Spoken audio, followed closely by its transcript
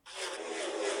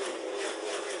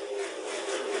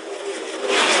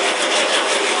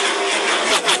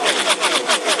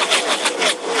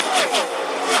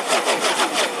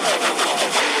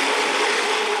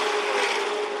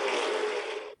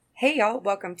Hey y'all,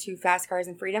 welcome to Fast Cars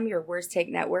and Freedom, your Worst Take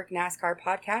Network NASCAR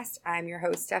podcast. I'm your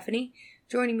host, Stephanie.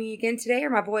 Joining me again today are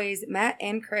my boys, Matt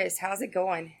and Chris. How's it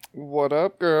going? What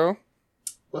up, girl?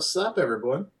 What's up,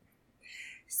 everyone?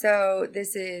 So,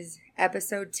 this is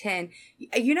episode 10.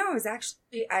 You know,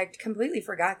 I completely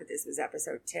forgot that this was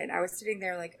episode 10. I was sitting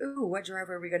there like, ooh, what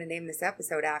driver are we going to name this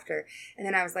episode after? And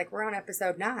then I was like, we're on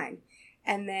episode 9.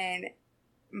 And then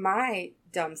my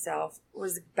dumb self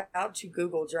was about to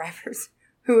Google drivers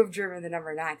who have driven the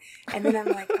number 9. And then I'm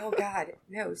like, oh God,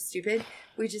 no, stupid.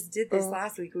 We just did this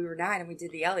last week. We were 9 and we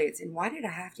did the Elliots. And why did I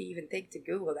have to even think to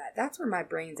Google that? That's where my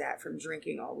brain's at from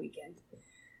drinking all weekend.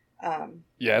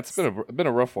 Yeah, it's been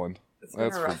a rough one. It's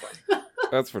been a rough one.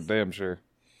 That's for damn sure.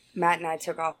 Matt and I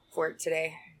took off work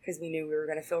today because we knew we were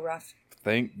going to feel rough.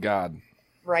 Thank God.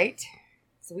 Right?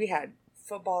 So we had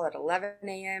football at 11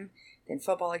 a.m., then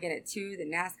football again at 2,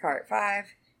 then NASCAR at 5,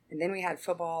 and then we had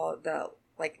football the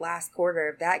last quarter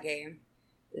of that game,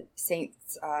 the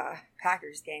Saints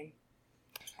Packers game.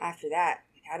 After that,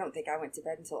 I don't think I went to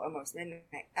bed until almost midnight.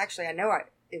 Actually, I know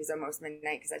it was almost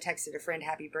midnight because I texted a friend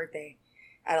happy birthday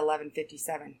at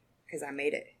 11:57 because I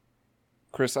made it.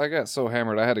 Chris, I got so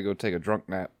hammered I had to go take a drunk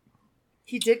nap.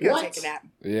 He did go What? take a nap.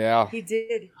 Yeah. He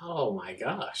did. Oh my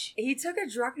gosh. He took a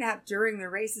drunk nap during the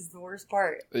race is the worst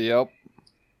part. Yep.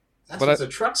 That's But what the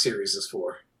truck series is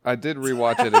for. I did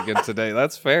rewatch it again today.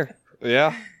 That's fair.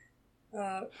 Yeah.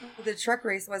 The truck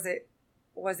race, was it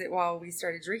while we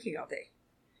started drinking all day?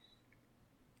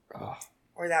 Oh.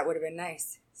 Or that would have been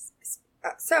nice.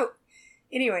 So,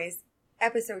 anyways,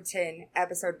 episode 10,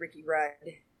 episode Ricky Rudd.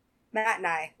 Matt and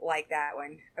I like that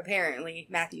one. Apparently,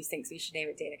 Matthews thinks we should name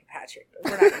it Danica Patrick, but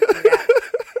we're not going to do that.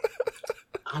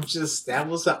 That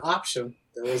was an option.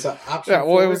 There was an option. Yeah,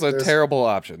 well, it was a terrible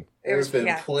option. There's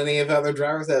been plenty of other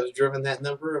drivers that have driven that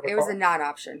number of a It car. was a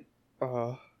non-option.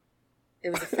 It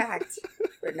was a fact,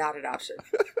 but not an option.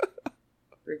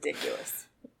 Ridiculous.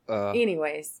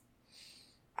 Anyways,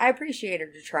 I appreciated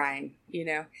her trying, you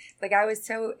know.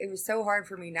 It was so hard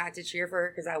for me not to cheer for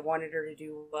her because I wanted her to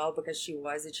do well because she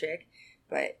was a chick,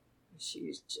 but she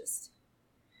was just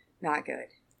not good.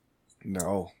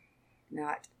 No.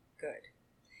 Not good.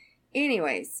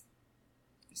 Anyways,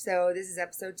 so this is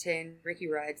episode 10, Ricky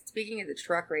Rudd. Speaking of the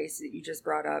truck race that you just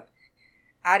brought up,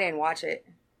 I didn't watch it.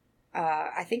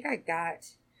 I think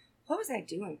what was I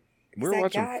doing? We were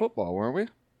watching football, weren't we?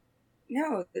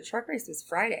 No, the truck race was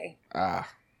Friday. I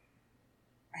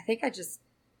think I just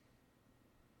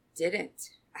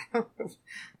didn't. I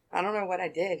don't know what I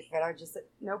did, but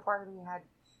no part of me had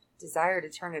desire to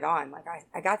turn it on.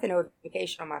 I got the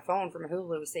notification on my phone from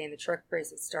Hulu saying the truck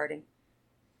race was starting.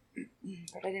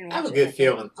 But I didn't watch it. I have a good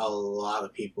feeling a lot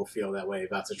of people feel that way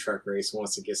about the truck race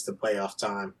once it gets to playoff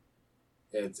time.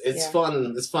 It's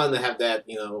fun. It's fun to have that,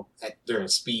 you know, during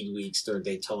speed weeks, during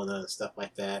Daytona and stuff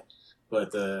like that.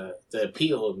 But the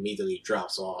appeal immediately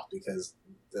drops off because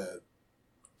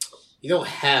you don't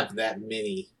have that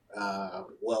many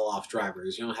well-off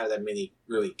drivers. You don't have that many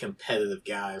really competitive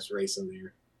guys racing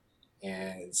there,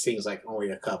 and it seems like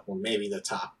only a couple, maybe the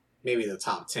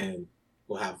top 10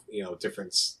 will have, you know,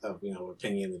 difference of, you know,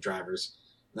 opinion of the drivers.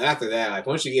 And after that,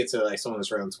 once you get to someone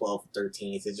that's around 12th,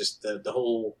 13th, it just the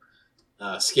whole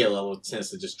skill level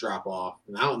tends to just drop off.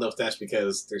 And I don't know if that's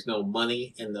because there's no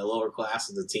money in the lower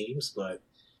class of the teams, but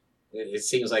it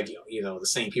seems like, you know, the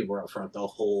same people are up front the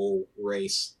whole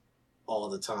race all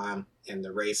the time, and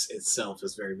the race itself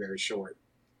is very, very short.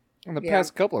 And the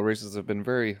past couple of races have been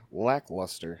very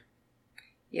lackluster.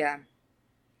 Yeah.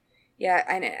 Yeah,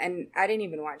 and I didn't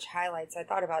even watch highlights. I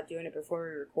thought about doing it before we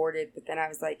recorded, but then I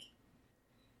was like,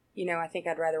 you know, I think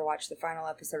I'd rather watch the final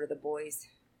episode of The Boys,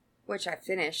 which I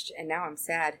finished, and now I'm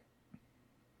sad.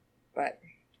 But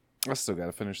I still got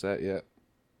to finish that yet.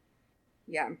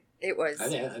 Yeah, it was.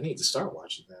 I need to start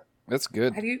watching that. That's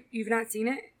good. You've not seen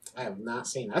it? I have not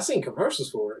seen it. I've seen commercials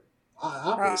for it,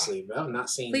 obviously, but I've not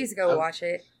seen it. Please go watch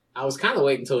it. I was kind of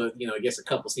waiting until, you know, I guess a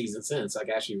couple seasons in so I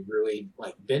could actually really,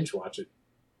 binge watch it.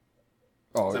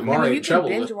 Oh, I'm already you can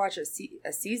binge watch a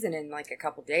season in a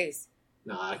couple days.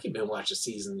 No, I can binge watch a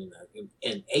season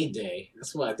in a day.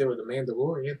 That's what I did with The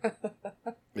Mandalorian.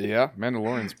 Yeah,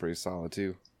 Mandalorian's pretty solid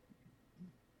too.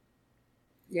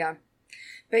 Yeah.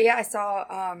 But yeah, I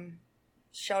saw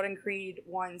Sheldon Creed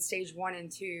won stage 1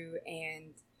 and 2,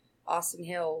 and Austin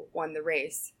Hill won the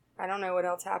race. I don't know what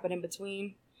else happened in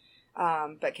between,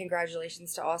 but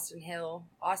congratulations to Austin Hill.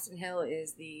 Austin Hill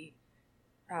is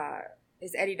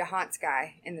is Eddie DeHaant's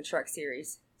guy in the truck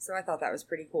series, so I thought that was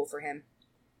pretty cool for him.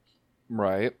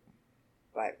 Right.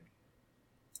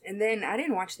 And then I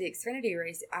didn't watch the Xfinity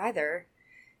race either.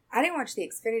 I didn't watch the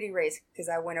Xfinity race because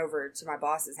I went over to my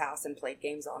boss's house and played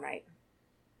games all night.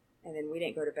 And then we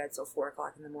didn't go to bed till 4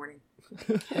 o'clock in the morning.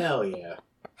 Hell yeah.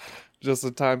 Just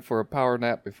in time for a power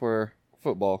nap before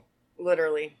football.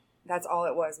 Literally. That's all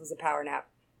it was a power nap.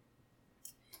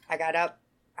 I got up.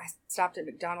 I stopped at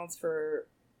McDonald's for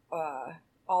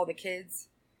all the kids.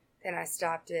 Then I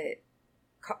stopped at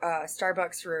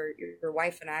Starbucks for your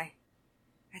wife and I.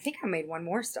 I think I made one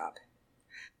more stop.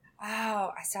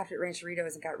 Oh, I stopped at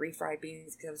Rancheritos and got refried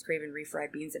beans because I was craving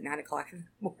refried beans at 9 o'clock in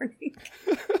the morning.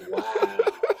 Wow.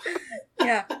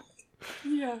 Yeah.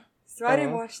 Yeah. So I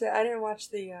didn't watch that. I didn't watch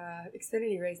the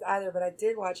Xfinity race either, but I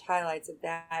did watch highlights of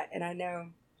that. And I know,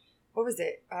 what was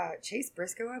it? Chase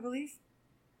Briscoe, I believe.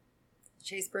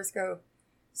 Chase Briscoe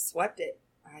swept it,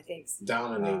 I think.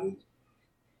 Dominated.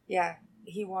 Yeah.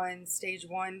 He won stage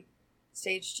 1,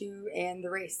 stage 2, and the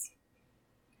race.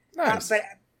 Nice.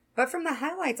 But from the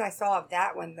highlights I saw of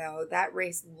that one, though, that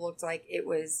race looked like it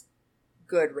was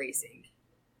good racing.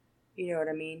 You know what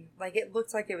I mean? Like, it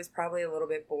looked like it was probably a little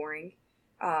bit boring,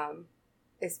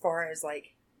 as far as,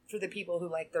 like, for the people who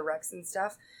like the wrecks and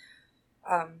stuff,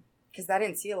 because I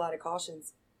didn't see a lot of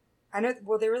cautions. I know,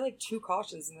 well, there were, like, 2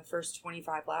 cautions in the first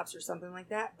 25 laps or something like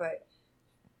that, but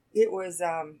it was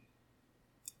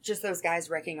just those guys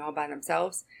wrecking all by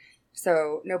themselves.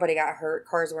 So nobody got hurt.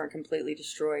 Cars weren't completely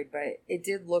destroyed, but it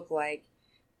did look like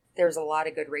there was a lot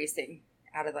of good racing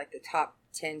out of like the top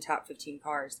 10, top 15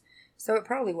 cars. So it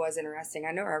probably was interesting.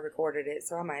 I know I recorded it,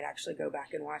 so I might actually go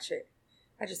back and watch it.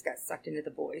 I just got sucked into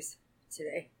the boys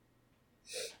today.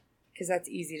 Because that's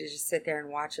easy to just sit there and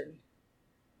watch and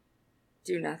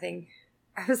do nothing.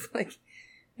 I was like,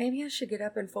 maybe I should get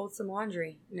up and fold some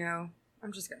laundry. No,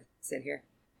 I'm just going to sit here.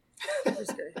 I'm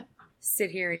just going to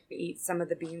sit here and eat some of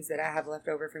the beans that I have left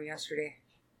over from yesterday.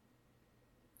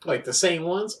 Like the same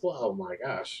ones? Well, oh my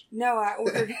gosh. No, I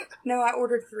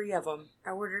ordered 3 of them. I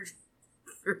ordered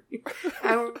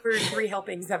 3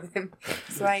 helpings of them.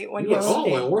 So I ate one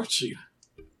yesterday. Oh, weren't you?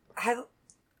 I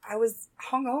was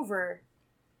hungover.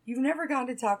 You've never gone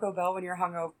to Taco Bell when you're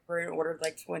hungover and ordered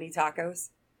like 20 tacos?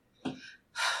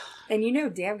 And you know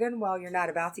damn good and well you're not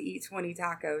about to eat 20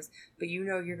 tacos, but you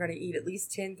know you're going to eat at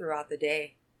least 10 throughout the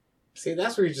day. See,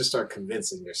 that's where you just start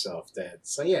convincing yourself that,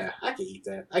 so yeah, I can eat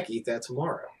that. I can eat that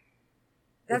tomorrow.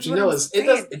 That's but you know,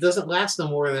 it doesn't last no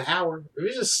more than an hour. If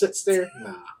it just sits there,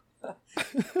 nah.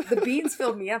 The beans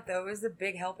filled me up, though. It was a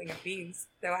big helping of beans.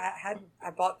 So I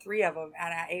bought 3 of them,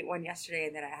 and I ate one yesterday,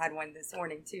 and then I had one this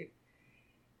morning, too.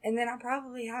 And then I'll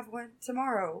probably have one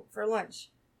tomorrow for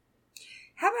lunch.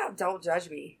 How about don't judge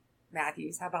me,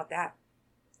 Matthews? How about that?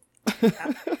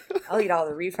 I'll eat all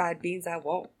the refried beans I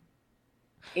won't.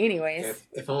 Anyways.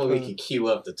 If only we could cue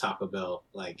up the Taco Bell,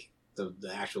 like the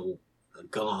actual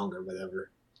gong or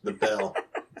whatever. The bell.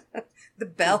 The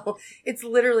bell. It's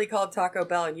literally called Taco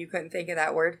Bell, and you couldn't think of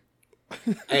that word.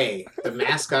 Hey, the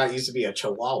mascot used to be a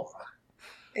chihuahua.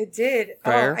 It did.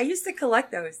 Fair. Oh, I used to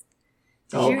collect those.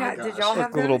 Did y'all have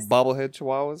like the little those? bobblehead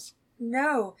chihuahuas?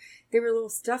 No. They were little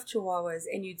stuffed chihuahuas,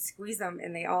 and you'd squeeze them,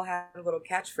 and they all had little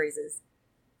catchphrases.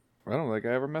 I don't think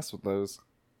I ever messed with those.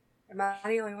 Am I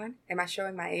the only one? Am I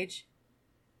showing my age?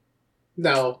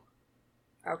 No.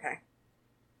 Okay.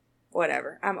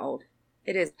 Whatever. I'm old.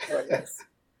 It is what it is.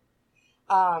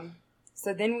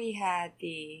 So then we had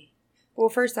well,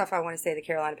 first off, I want to say the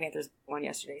Carolina Panthers won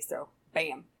yesterday, so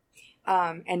bam.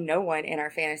 And no one in our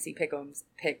fantasy pick'ems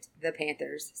picked the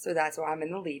Panthers, so that's why I'm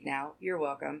in the lead now. You're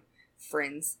welcome,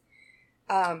 friends.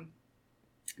 But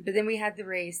then we had the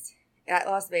race at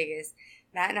Las Vegas.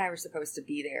 Matt and I were supposed to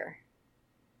be there.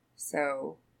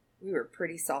 So we were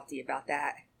pretty salty about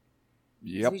that.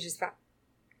 Yep. We just found...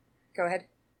 Go ahead.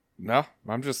 No,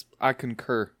 I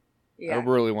concur. Yeah. I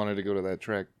really wanted to go to that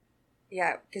track.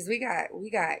 Yeah, because we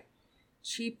got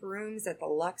cheap rooms at the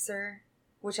Luxor,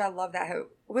 which I love that.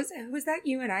 Was that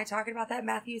you and I talking about that,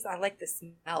 Matthews? I like the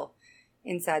smell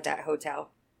inside that hotel.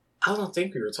 I don't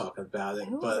think we were talking about it,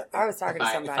 but I was talking to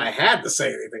somebody. If I had to say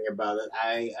anything about it,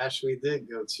 I actually did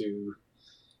go to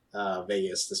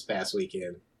Vegas this past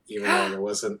weekend, even though there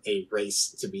wasn't a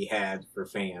race to be had for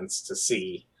fans to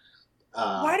see.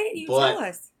 Why didn't you tell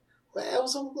us? Well, it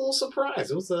was a little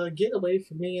surprise. It was a getaway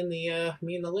for me and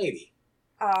the lady.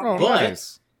 Oh,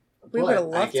 nice. We would have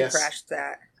loved to crash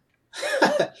that.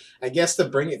 I guess to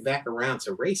bring it back around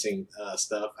to racing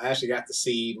stuff, I actually got to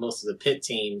see most of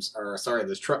the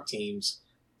the truck teams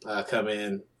come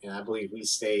in, and I believe we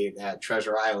stayed at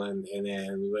Treasure Island, and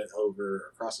then we went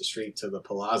over across the street to the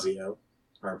Palazzo,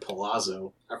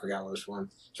 I forgot which one.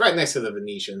 It's right next to the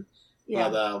Venetian. Yeah.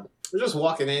 But we're just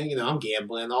walking in, I'm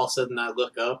gambling. All of a sudden I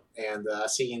look up and I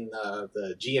seen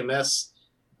the GMS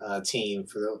team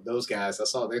for those guys. I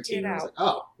saw their team. I was like,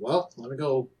 oh, well, let me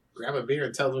go grab a beer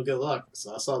and tell them good luck.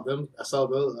 So I saw them.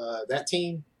 That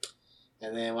team,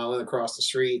 and then when I went across the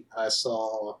street, I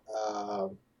saw. I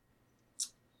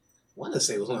want to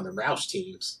say it was one of the Roush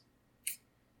teams.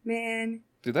 Man,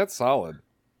 Dude, that's solid.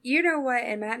 you know what?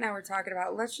 And Matt and I were talking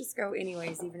about, let's just go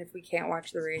anyways, even if we can't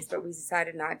watch the race. But we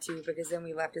decided not to because then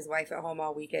we left his wife at home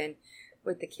all weekend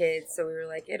with the kids. So we were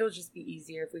like, it'll just be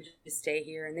easier if we just stay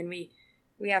here. And then we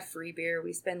have free beer.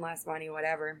 We spend less money,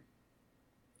 whatever.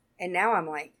 And now I'm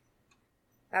like,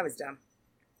 that was dumb.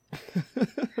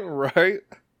 Right?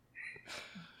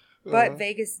 But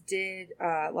Vegas did,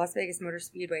 Las Vegas Motor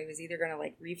Speedway was either going to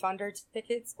like refund our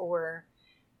tickets or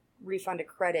refund a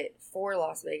credit for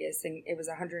Las Vegas. And it was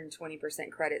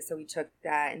 120% credit. So we took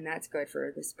that, and that's good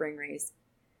for the spring race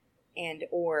and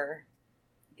or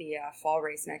the fall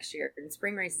race next year. And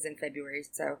spring race is in February.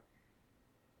 So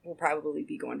we'll probably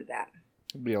be going to that.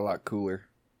 It'd be a lot cooler.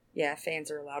 Yeah, fans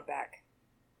are allowed back.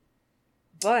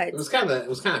 But it was kind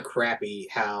of crappy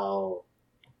how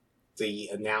the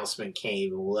announcement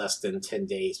came less than 10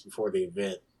 days before the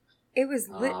event. it was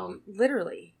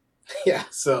literally. Yeah,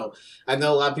 so I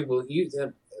know a lot of people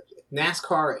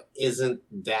NASCAR isn't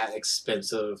that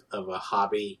expensive of a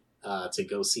hobby to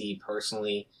go see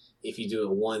personally if you do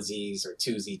it onesies or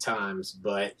twosie times,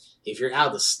 but if you're out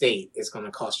of the state, it's going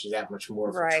to cost you that much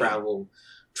more for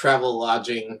travel,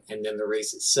 lodging, and then the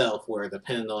race itself, where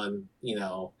depending on,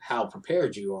 how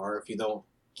prepared you are, if you don't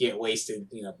get wasted,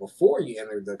 before you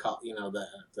enter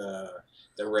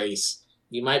the race,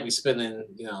 you might be spending,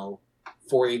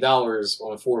 $40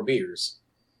 on 4 beers.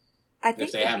 I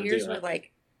think the beers were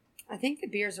I think the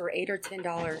beers were $8 or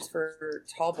 $10 for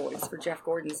tall boys for Jeff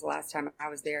Gordon's the last time I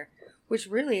was there, which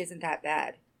really isn't that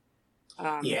bad.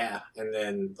 Yeah, and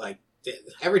then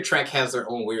every track has their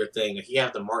own weird thing. If you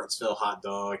have the Martinsville hot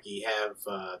dog, you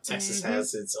have Texas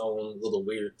has its own little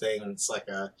weird thing. It's like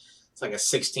a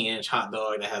 16-inch hot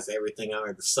dog that has everything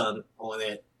under the sun on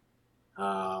it.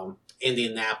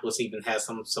 Indianapolis even has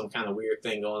some kind of weird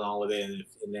thing going on with it.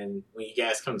 And then when you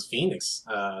guys come to Phoenix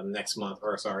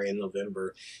in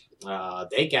November,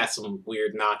 they got some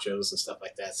weird nachos and stuff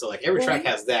like that. So every track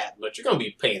has that, but you're going to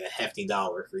be paying a hefty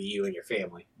dollar for you and your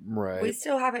family. Right. We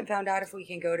still haven't found out if we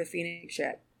can go to Phoenix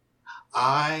yet.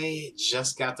 I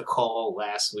just got the call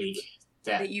last week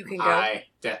that you can go.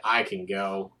 That I can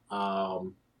go.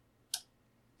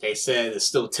 They said it's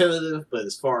still tentative, but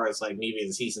as far as me being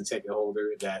a season ticket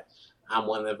holder, that I'm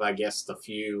one of, I guess, the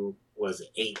few,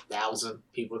 8,000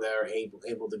 people that are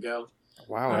able to go.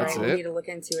 Wow, that's it? We need to look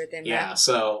into it then. Yeah,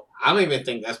 so I don't even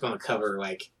think that's going to cover,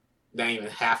 not even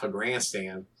half a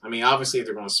grandstand. I mean, obviously,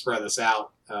 they're going to spread this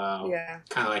out, kind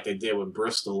of like they did with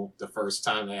Bristol the first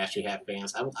time they actually had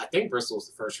fans. I think Bristol was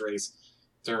the first race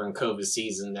during COVID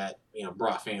season that,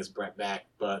 brought fans back,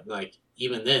 but,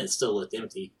 even then, it still looked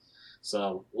empty.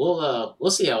 So we'll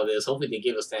see how it is. Hopefully they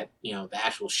give us that, the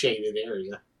actual shaded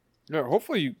area. Yeah,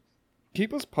 hopefully you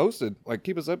keep us posted.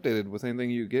 Keep us updated with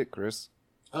anything you get, Chris.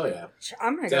 Oh, yeah.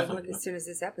 I'm going to go look as soon as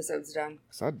this episode's done.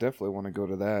 Because I definitely want to go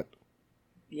to that.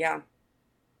 Yeah.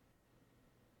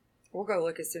 We'll go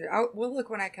look as soon. We'll look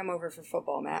when I come over for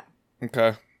football, Matt.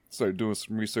 Okay. Start doing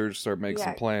some research, start making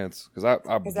some plans. Because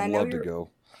I'd love to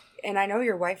go. And I know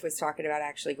your wife was talking about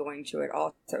actually going to it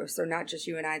also. So not just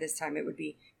you and I this time. It would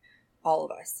be all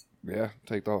of us. Yeah.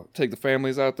 Take the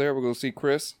families out there. We'll go see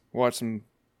Chris. Watch some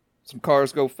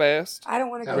cars go fast. I don't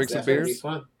want to go. Drink some beers.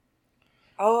 Fun.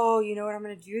 Oh, you know what I'm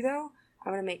going to do, though?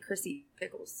 I'm going to make Chris eat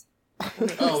pickles.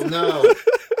 Oh, no.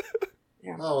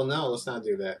 Yeah. Oh, no. Let's not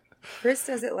do that. Chris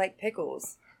doesn't like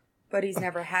pickles, but he's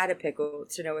never had a pickle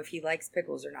to know if he likes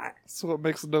pickles or not. So it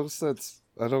makes no sense.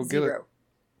 I don't get it.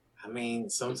 I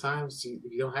mean, sometimes you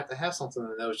don't have to have something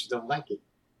to know that you don't like it.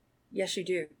 Yes, you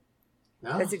do.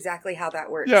 No. That's exactly how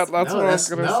that works. Yeah, that's what I was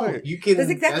going to say.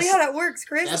 That's exactly how that works,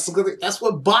 Chris. That's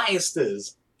what biased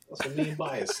is. That's what being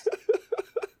biased.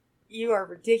 You are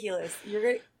ridiculous. You're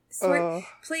going to...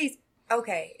 Please.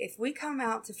 Okay, if we come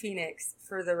out to Phoenix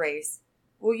for the race,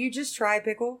 will you just try a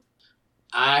pickle?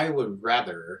 I would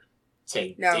rather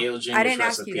take Dale Jr.'s recipe. I didn't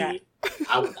ask you that.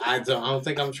 I don't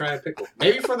think I'm trying a pickle.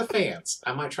 Maybe for the fans,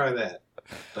 I might try that.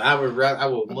 But I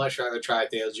would much rather try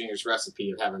Dale Jr.'s recipe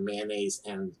of having mayonnaise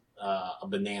and a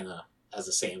banana as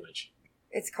a sandwich.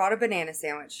 It's called a banana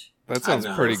sandwich. That sounds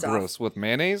pretty gross. With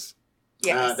mayonnaise?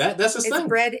 Yes. That's a thing.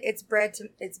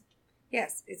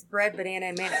 It's bread, banana,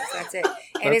 and mayonnaise. That's it.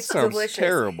 And that it's sounds delicious.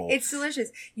 Terrible. It's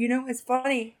delicious. You know, it's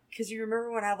funny because you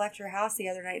remember when I left your house the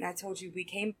other night and I told you we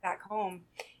came back home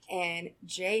and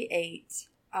Jay ate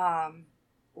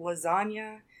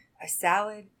lasagna, a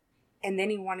salad, and then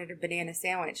he wanted a banana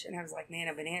sandwich. And I was like, man,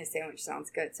 a banana sandwich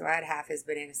sounds good. So I had half his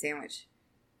banana sandwich.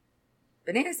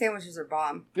 Banana sandwiches are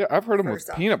bomb. Yeah, I've heard them with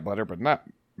First off. peanut butter, but not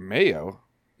mayo.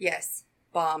 Yes,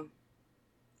 bomb.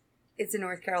 It's a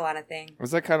North Carolina thing.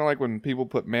 Was that kind of like when people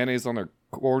put mayonnaise on their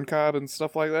corn cob and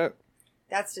stuff like that?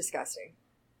 That's disgusting.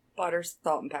 Butter,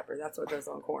 salt, and pepper. That's what goes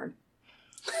on corn.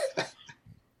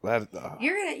 You're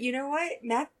gonna, you know what,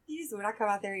 Matthews? When I come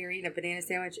out there, you're eating a banana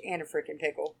sandwich and a freaking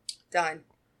pickle. Done.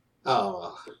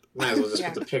 Oh, might as well just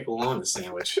put the pickle on the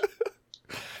sandwich.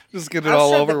 Just get it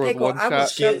all over with one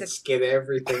shot. Get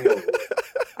everything over with.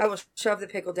 I will shove the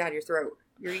pickle down your throat.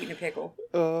 You're eating a pickle.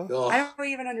 I don't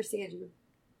even understand you.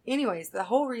 Anyways, the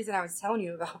whole reason I was telling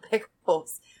you about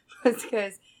pickles was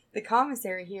because the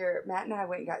commissary here, Matt and I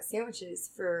went and got sandwiches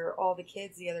for all the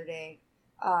kids the other day.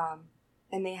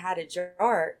 And they had a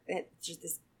jar, just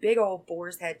this big old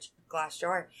boar's head glass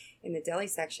jar in the deli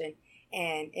section.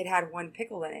 And it had one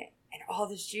pickle in it and all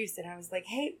this juice. And I was like,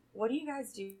 hey, what do you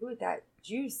guys do with that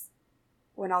juice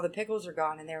when all the pickles are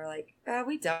gone? And they were like,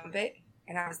 we dump it.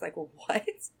 And I was like, well, what?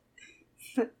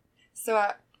 So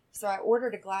I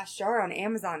ordered a glass jar on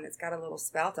Amazon that's got a little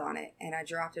spout on it. And I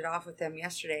dropped it off with them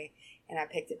yesterday. And I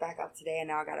picked it back up today. And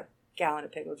now I got a gallon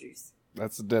of pickle juice.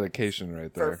 That's a dedication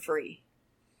right there. For free.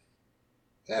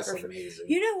 That's amazing.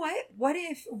 You know what?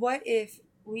 What if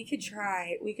we could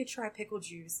try pickle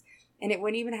juice, and it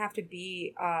wouldn't even have to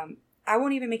be, I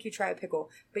won't even make you try a pickle,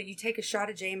 but you take a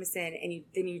shot of Jameson and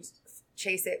then you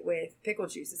chase it with pickle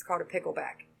juice. It's called a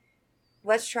pickleback.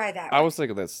 Let's try that. I was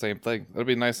thinking that same thing. That'd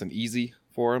be nice and easy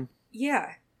for him.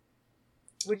 Yeah.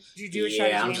 Would you do a shot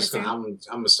of Jameson? I'm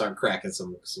gonna start cracking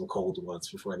some cold ones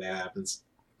before that happens.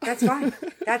 That's fine.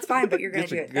 That's fine, but you're going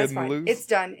to do it. That's fine. Loose. It's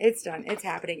done. It's done. It's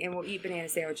happening, and we'll eat banana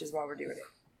sandwiches while we're doing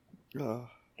it.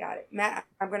 Got it. Matt,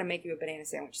 I'm going to make you a banana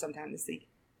sandwich sometime this week.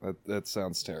 That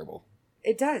sounds terrible.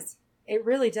 It does. It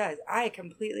really does. I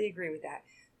completely agree with that,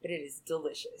 but it is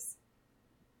delicious.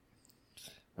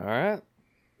 All right.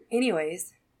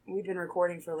 Anyways, we've been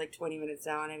recording for like 20 minutes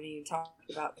now, and I haven't even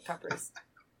talked about the cup race.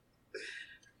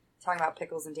 Talking about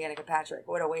pickles and Danica Patrick.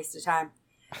 What a waste of time.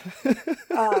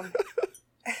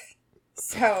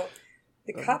 So,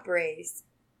 the cup race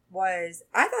I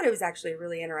thought it was actually a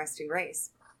really interesting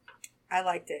race. I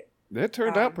liked it. It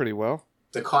turned out pretty well.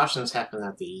 The cautions happened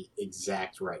at the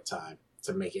exact right time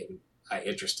to make it an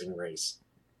interesting race.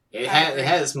 It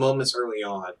had its moments early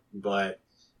on, but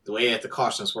the way that the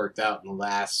cautions worked out in the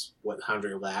last,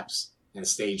 100 laps in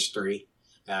stage 3,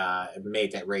 it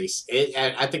made that race.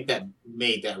 I think that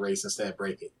made that race instead of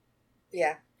break it.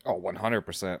 Yeah. Oh,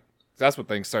 100%. That's when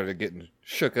things started getting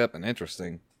shook up and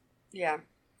interesting. Yeah.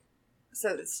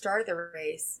 So the start of the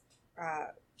race,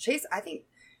 Chase,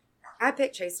 I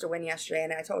picked Chase to win yesterday,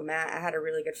 and I told Matt I had a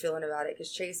really good feeling about it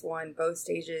because Chase won both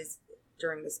stages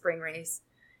during the spring race.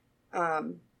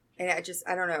 And I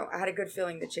don't know. I had a good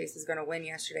feeling that Chase was going to win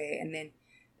yesterday. And then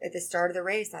at the start of the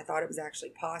race, I thought it was actually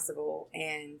possible.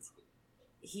 And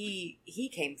he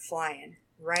came flying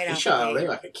right out. He shot away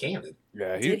like a cannon.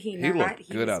 Yeah, he looked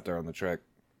good out there on the track.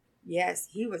 Yes,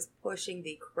 he was pushing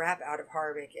the crap out of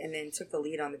Harvick and then took the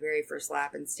lead on the very first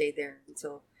lap and stayed there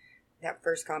until that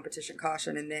first competition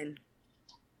caution. And then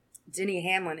Denny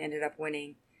Hamlin ended up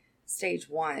winning stage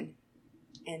 1.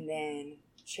 And then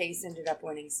Chase ended up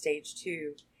winning stage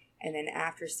 2. And then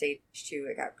after stage 2,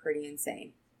 it got pretty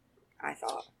insane, I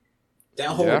thought. That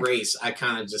whole race, I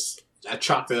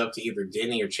chalked it up to either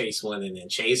Denny or Chase winning, and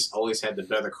Chase always had the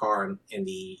better car in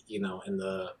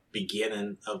the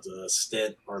beginning of the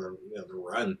stint or the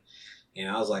run. And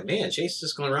I was like, man, Chase is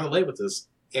just going to run away with this.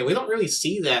 And we don't really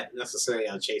see that necessarily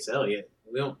on Chase Elliott.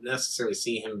 We don't necessarily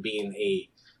see him being a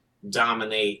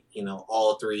dominate,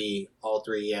 all three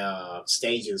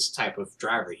stages type of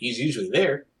driver. He's usually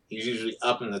there. He's usually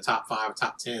up in the top 5,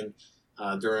 top 10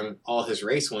 during all his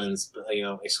race wins,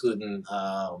 excluding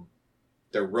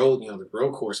the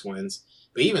road course wins.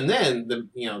 But even then, the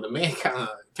man kind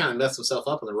of messed himself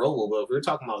up in the road a little bit. If we were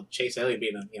talking about Chase Elliott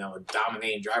being a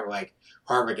dominating driver like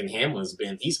Harvick and Hamlin's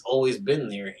been, he's always been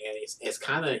there,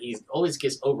 and he always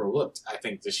gets overlooked. I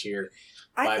think this year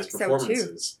by his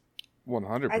performances.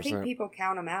 100%. I think people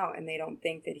count him out and they don't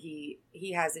think that he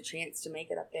has a chance to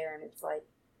make it up there. And it's like,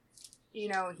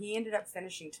 he ended up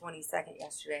finishing 22nd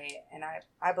yesterday, and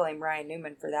I blame Ryan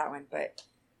Newman for that one, but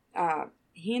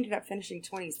he ended up finishing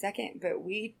 22nd, but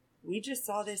we just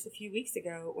saw this a few weeks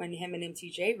ago when him and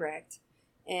MTJ wrecked,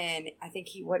 and I think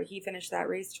he finished that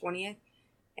race 20th,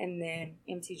 and then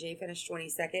MTJ finished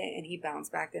 22nd, and he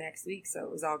bounced back the next week, so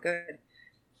it was all good.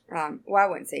 Well, I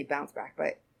wouldn't say bounce back,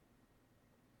 but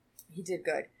he did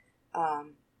good.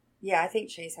 I think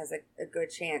Chase has a good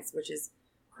chance, which is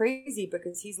crazy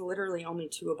because he's literally only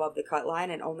 2 above the cut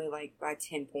line and only like by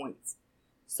 10 points.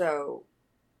 So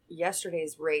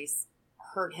yesterday's race,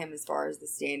 hurt him as far as the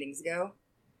standings go.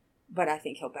 But I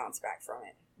think he'll bounce back from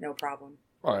it. No problem.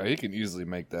 All right, he can easily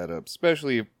make that up,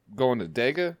 especially if going to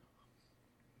Dega.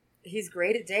 He's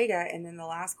great at Dega, and then the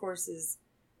last courses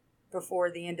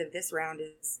before the end of this round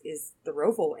is the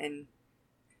Roval, and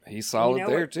he's solid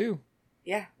there too.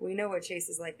 Yeah, we know what Chase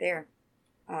is like there.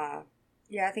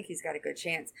 Yeah, I think he's got a good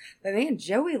chance. But man,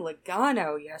 Joey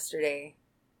Logano yesterday.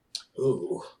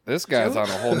 Ooh, this guy's on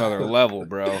a whole nother level,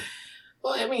 bro.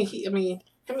 Well, him and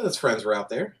his friends were out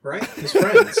there, right? His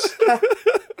friends.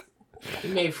 He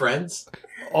made friends.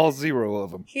 All 0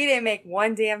 of them. He didn't make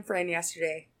one damn friend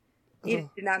yesterday. He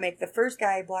did not make. The first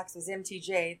guy he blocks was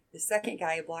MTJ. The second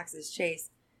guy he blocks is Chase.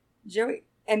 Joey,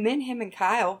 and then him and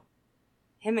Kyle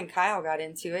got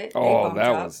into it. Oh,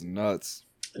 that was nuts.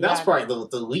 And that's probably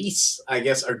the least, I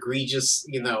guess, egregious,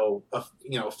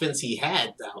 offense he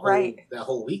had that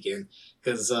whole weekend.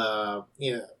 Because,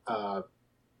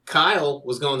 Kyle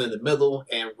was going in the middle,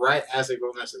 and right as they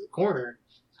go into the corner,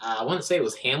 I want to say it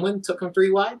was Hamlin took him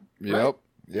 3 wide. Yep. Right?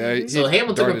 Yeah. So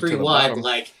Hamlin took him 3 wide,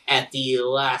 like at the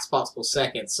last possible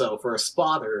second. So for a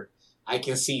spotter, I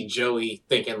can see Joey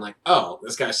thinking like, "Oh,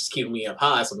 this guy's just keeping me up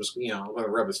high, so I'm just I'm going to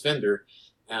rub his fender."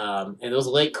 And it was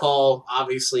a late call.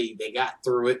 Obviously, they got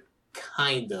through it,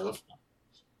 kind of,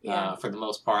 for the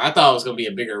most part. I thought it was going to be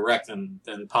a bigger wreck than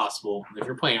possible. If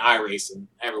you're playing iRacing,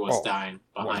 everyone's dying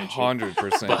behind 100%,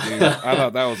 dude. I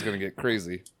thought that was going to get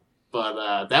crazy.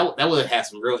 But that would have had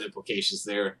some real implications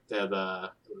there.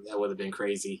 That would have been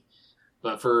crazy.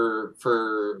 But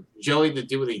for Joey to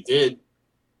do what he did,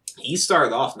 he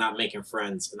started off not making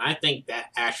friends, and I think that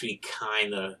actually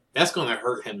that's going to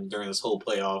hurt him during this whole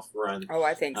playoff run. Oh,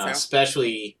 I think so.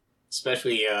 Especially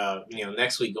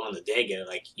next week going to Dega,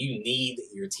 like you need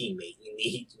your teammate, you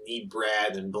need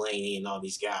Brad and Blaney and all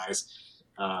these guys.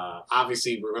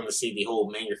 Obviously, we're going to see the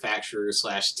whole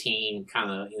manufacturer/team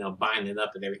kind of binding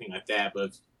up and everything like that.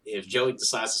 But if Joey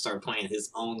decides to start playing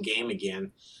his own game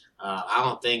again, I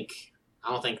don't think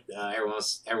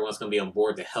everyone's going to be on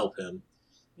board to help him.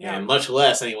 Yeah. And much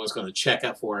less anyone's going to check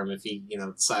up for him if he,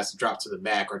 decides to drop to the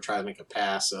back or try to make a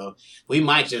pass. So we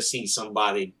might just see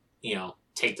somebody,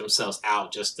 take themselves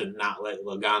out just to not let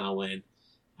Logano win.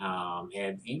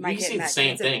 And you see the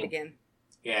same thing. Again.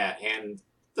 Yeah, and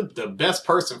the best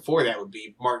person for that would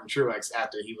be Martin Truex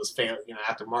after he was failed.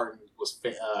 After Martin was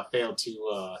failed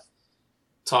to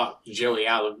talk Joey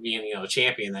out of being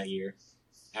champion that year.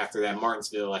 After that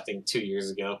Martinsville, I think 2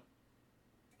 years ago.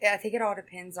 Yeah, I think it all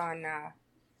depends on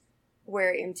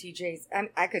where MTJ's.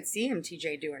 I could see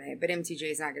MTJ doing it, but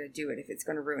MTJ's not going to do it if it's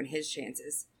going to ruin his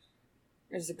chances.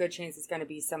 There's a good chance it's going to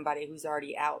be somebody who's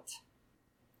already out.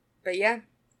 But yeah,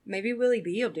 maybe Willie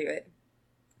B will do it.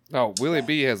 No, Willie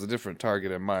B has a different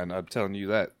target in mind. I'm telling you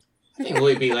that. I think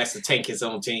Willie B likes to tank his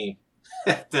own team.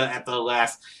 At the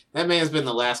last, that man's been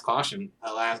the last caution.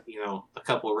 A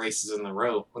couple of races in a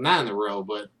row. Well, not in a row,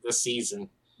 but this season.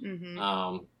 Mm-hmm.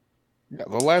 Yeah,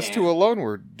 the last 2 alone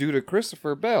were due to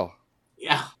Christopher Bell.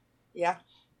 Yeah. Yeah.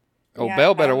 Oh, yeah,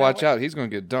 Bell better watch out. He's going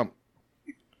to get dumped.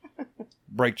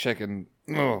 Brake checking.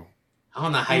 Oh. I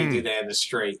don't know how you do that in the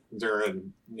straight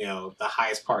during, the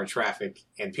highest part of traffic,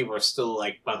 and people are still,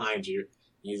 behind you.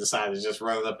 You decide to just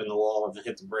run it up in the wall and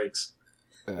hit the brakes.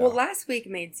 Yeah. Well, last week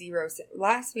made 0 sense.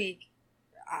 Last week,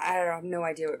 I have no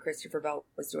idea what Christopher Bell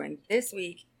was doing. This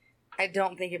week, I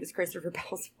don't think it was Christopher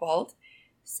Bell's fault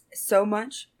so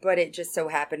much, but it just so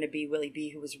happened to be Willie B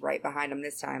who was right behind him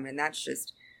this time, and that's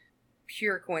just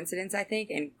pure coincidence, I think,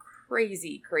 and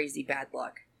crazy, crazy bad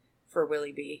luck for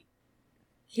Willie B.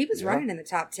 He was running in the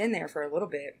top 10 there for a little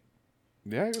bit.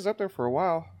 Yeah, he was up there for a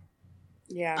while.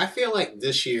 Yeah. I feel like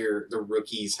this year the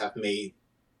rookies have made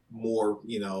more,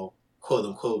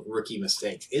 quote-unquote rookie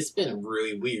mistakes. It's been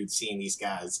really weird seeing these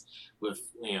guys with,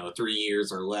 3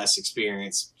 years or less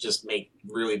experience just make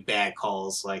really bad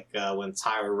calls, like when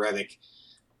Tyler Reddick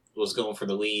was going for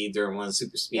the lead during one of the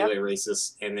super speedway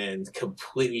races and then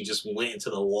completely just went into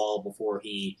the wall before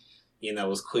he,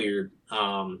 was cleared.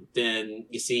 Then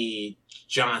you see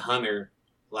John Hunter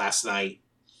last night.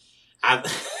 I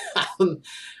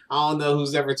don't know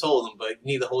who's ever told him, but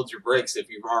you need to hold your brakes if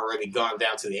you've already gone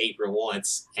down to the apron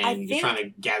once and you're trying to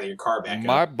gather your car back up.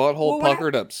 My butthole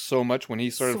puckered up so much when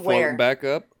he started floating back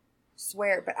up.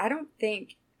 But I don't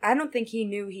think he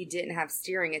knew he didn't have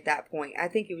steering at that point. I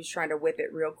think he was trying to whip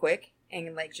it real quick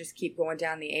and just keep going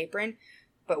down the apron.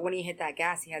 But when he hit that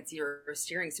gas, he had 0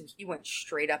 steering, so he went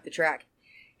straight up the track.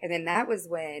 And then that was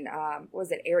when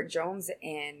was it Eric Jones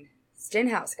and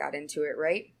Stenhouse got into it,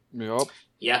 right? Yep.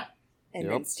 Yeah. And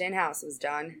then Stenhouse was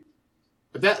done.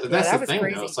 But that's that the was thing,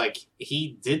 crazy. though. It's like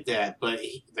he did that, but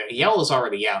the yellow's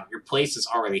already out. Your place is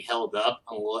already held up,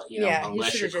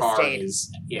 unless your car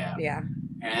is Yeah.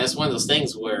 And that's one of those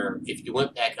things where if you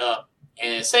went back up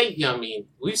and say,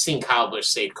 we've seen Kyle Busch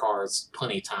save cars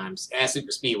plenty of times at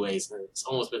super speedways, and it's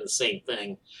almost been the same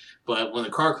thing. But when the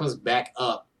car comes back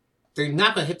up, they're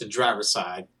not going to hit the driver's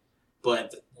side,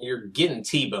 but you're getting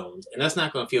T-boned, and that's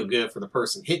not going to feel good for the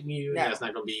person hitting you. No. That's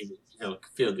not going to be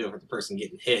feel good for the person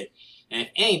getting hit. And if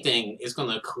anything, it's going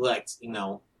to collect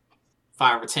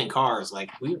 5 or 10 cars.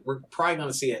 Like we're probably going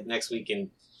to see that next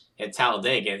weekend at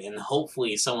Talladega, and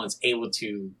hopefully someone's able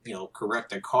to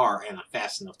correct their car in a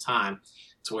fast enough time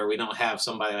to where we don't have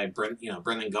somebody like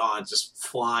Brendan Gaughan just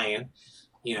flying.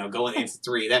 Going into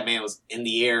 3, that man was in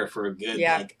the air for a good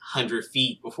 100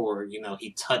 feet before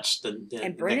he touched the and the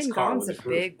Brendan next car Gaughan's with a his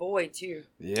roof. big boy too.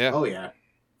 Yeah. Oh yeah.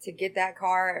 To get that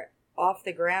car off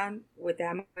the ground with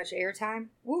that much airtime,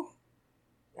 woo,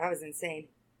 that was insane.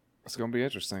 It's gonna be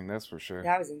interesting, that's for sure.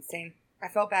 That was insane. I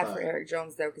felt bad for Eric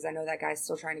Jones though, because I know that guy's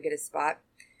still trying to get his spot,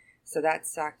 so that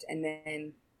sucked. And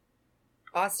then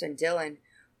Austin Dillon,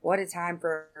 what a time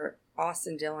for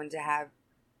Austin Dillon to have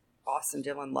Austin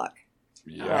Dillon luck.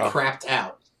 Yeah. Crapped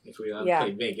out, if we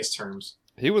play Vegas terms.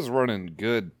 He was running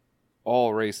good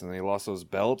all race, and he lost those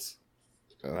belts.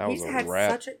 And that was a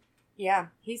wrap.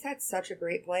 He's had such a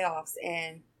great playoffs,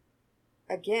 and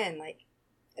again, like,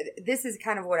 this is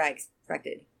kind of what I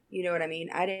expected. You know what I mean?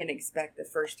 I didn't expect the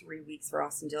first 3 weeks for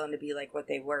Austin Dillon to be like what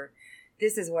they were.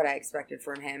 This is what I expected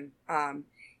from him.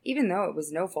 Even though it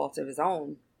was no fault of his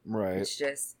own. Right. It's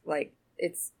just like,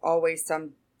 it's always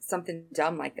something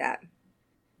dumb like that.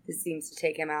 This seems to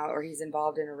take him out, or he's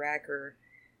involved in a wreck, or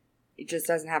he just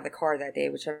doesn't have the car that day,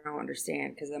 which I don't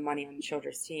understand because of the money on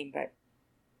Childress' team. But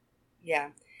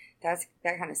yeah, that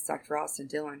kind of sucked for Austin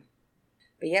Dillon.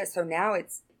 But yeah, so now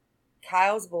it's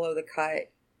Kyle's below the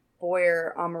cut.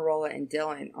 Boyer, Amarola, and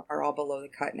Dillon are all below the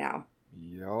cut now.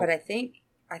 Yep. But I think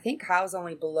Kyle's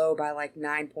only below by like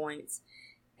 9 points,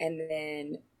 and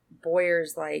then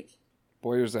Boyer's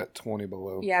at 20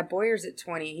 below. Yeah, Boyer's at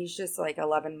 20. He's just like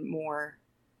 11 more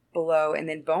below, and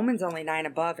then Bowman's only 9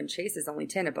 above, and Chase is only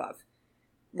 10 above.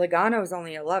 Logano's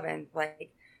only 11.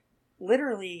 Like,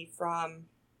 literally from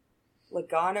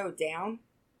Logano down,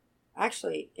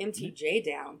 actually MTJ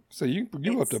down. So you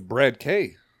up to Brad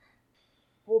K.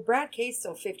 Well, Brad K's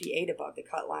still 58 above the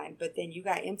cut line, but then you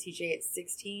got MTJ at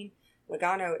 16,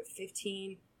 Logano at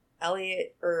 15,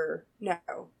 Elliott,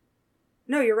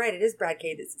 no, you're right, it is Brad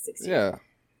K that's at 16. Yeah.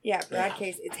 Yeah, Brad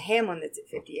K's, it's Hamlin that's at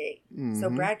 58. Mm-hmm.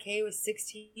 So Brad K was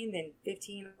 16, then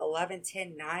 15, 11,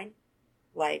 10, 9.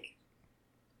 Like,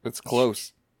 it's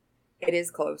close. It is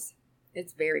close.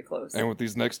 It's very close. And with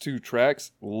these next 2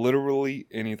 tracks, literally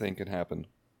anything can happen.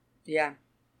 Yeah.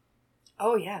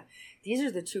 Oh, yeah. These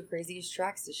are the 2 craziest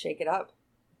tracks to shake it up.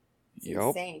 It's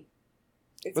insane.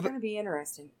 It's going to be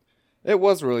interesting. It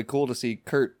was really cool to see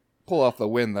Kurt pull off the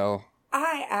win, though.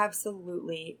 I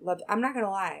absolutely loved it. I'm not going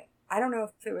to lie. I don't know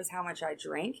if it was how much I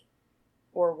drank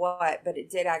or what, but it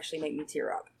did actually make me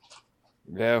tear up.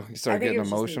 Yeah, you started getting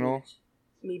emotional.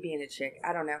 Me being a chick.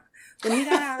 I don't know. When he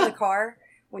got out of the car,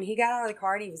 and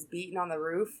he was beating on the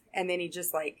roof, and then he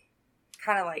just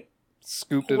kind of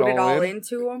scooped it all in.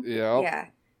 into him. Yeah. Yeah.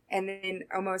 And then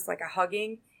almost like a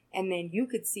hugging. And then you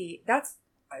could see,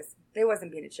 they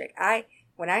wasn't being a chick.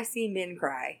 When I see men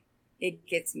cry, it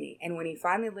gets me. And when he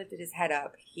finally lifted his head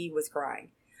up, he was crying.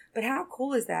 But how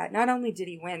cool is that? Not only did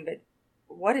he win, but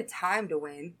what a time to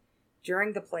win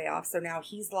during the playoffs. So now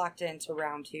he's locked into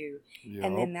round 2. Yep.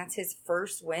 And then that's his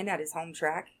first win at his home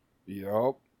track.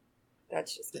 Yep.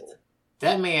 That's just cool.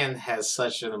 That man has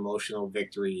such an emotional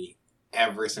victory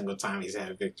every single time he's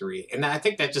had a victory. And I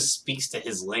think that just speaks to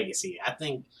his legacy. I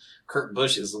think Kurt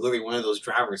Busch is literally one of those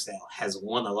drivers that has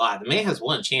won a lot. The man has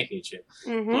won a championship,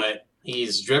 but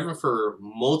he's driven for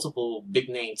multiple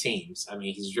big-name teams. I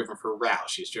mean, he's driven for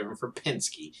Roush. He's driven for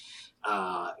Penske.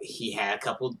 He had a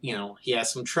couple, he had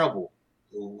some trouble.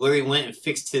 Literally went and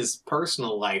fixed his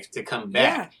personal life to come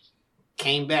back. Yeah.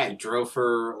 Came back, drove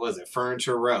for,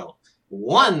 Furniture Row.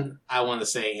 Won, I want to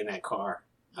say, in that car.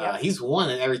 Yeah. He's won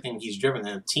in everything he's driven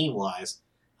in team-wise.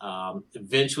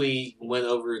 Eventually went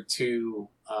over to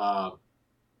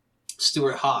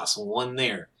Stewart Haas, won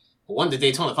there. Won the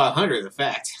Daytona 500, in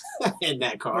fact, in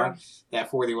that car,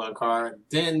 that 41 car.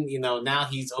 Then, now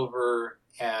he's over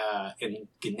in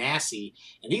Ganassi,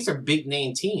 and these are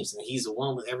big-name teams, and he's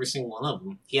won with every single one of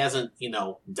them. He hasn't,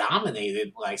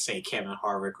 dominated like, say, Kevin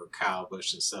Harvick or Kyle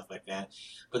Busch and stuff like that.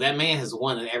 But that man has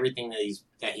won in everything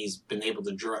that he's been able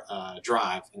to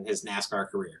drive in his NASCAR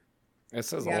career. It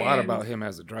says a lot about him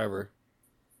as a driver.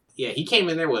 Yeah, he came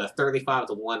in there with a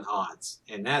 35-1 odds,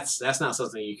 and that's not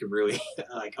something you can really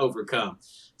like overcome.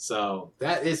 So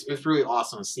it's really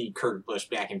awesome to see Kurt Busch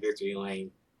back in victory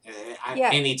lane Yeah.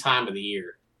 any time of the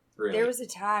year. Really, there was a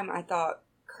time I thought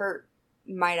Kurt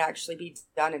might actually be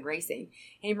done in racing.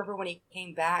 And you remember when he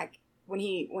came back, when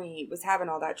he was having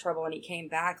all that trouble, and he came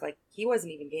back, like he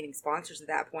wasn't even gaining sponsors at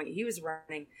that point. He was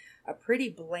running a pretty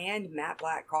bland matte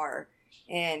black car,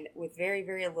 and with very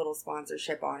very little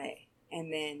sponsorship on it.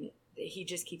 And then he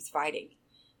just keeps fighting.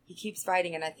 He keeps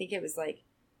fighting, and I think it was like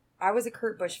I was a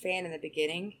Kurt Busch fan in the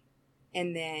beginning,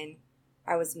 and then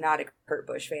I was not a Kurt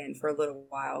Busch fan for a little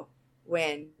while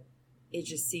when it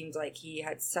just seemed like he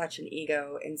had such an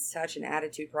ego and such an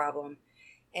attitude problem.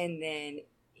 And then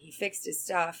he fixed his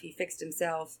stuff, he fixed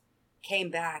himself, came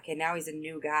back, and now he's a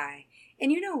new guy.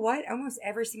 And you know what? Almost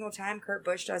every single time Kurt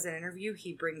Busch does an interview,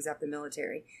 he brings up the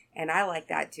military. And I like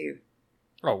that too.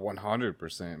 Oh,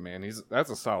 100%, man.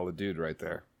 That's a solid dude right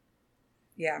there.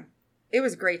 Yeah. It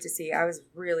was great to see. I was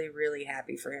really, really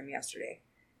happy for him yesterday.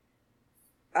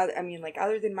 I mean, like,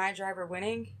 other than my driver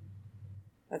winning,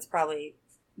 that's probably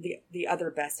the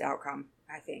other best outcome,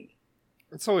 I think.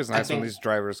 It's always nice when these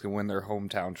drivers can win their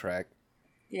hometown track.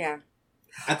 Yeah.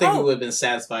 I think we would have been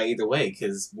satisfied either way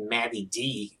because Matty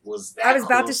D was that I was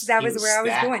about close. to. That was where I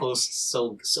was going. Close,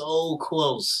 so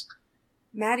close.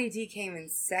 Matty D came in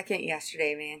second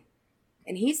yesterday, man.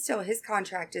 And his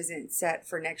contract isn't set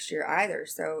for next year either.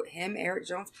 So him, Eric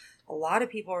Jones, a lot of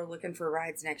people are looking for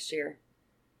rides next year.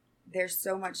 There's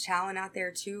so much talent out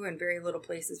there too, and very little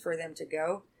places for them to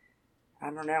go. I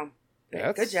don't know.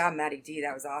 But good job, Matty D.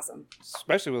 That was awesome.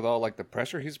 Especially with all like the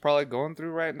pressure he's probably going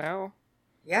through right now.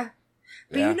 Yeah.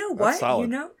 But you know what? Solid. You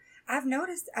know, I've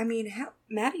noticed, I mean,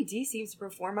 Matty D seems to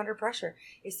perform under pressure.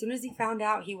 As soon as he found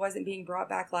out he wasn't being brought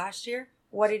back last year,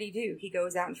 what did he do? He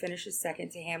goes out and finishes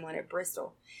second to Hamlin at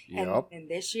Bristol. Yep. And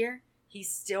this year,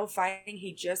 he's still fighting.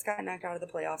 He just got knocked out of the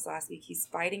playoffs last week. He's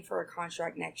fighting for a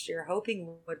contract next year,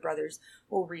 hoping Wood Brothers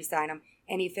will re-sign him.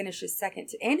 And he finishes second.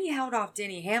 And he held off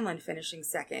Denny Hamlin finishing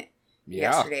second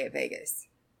yesterday at Vegas.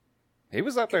 He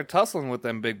was up there tussling with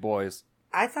them big boys.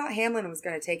 I thought Hamlin was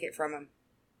going to take it from him.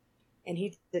 And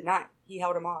he did not. He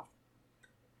held him off.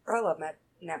 I love Matt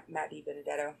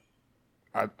DiBenedetto.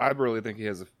 I really think he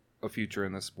has a future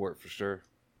in this sport for sure.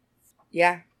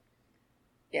 Yeah.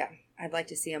 Yeah. I'd like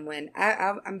to see him win.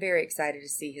 I'm very excited to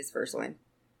see his first win.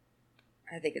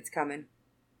 I think it's coming.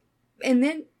 And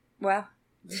then, well,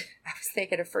 I was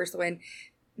thinking of first win,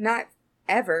 not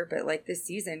ever, but like this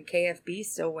season, KFB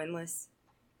still winless.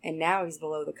 And now he's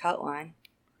below the cut line.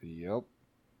 Yep.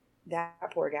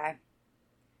 That poor guy.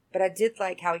 But I did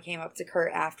like how he came up to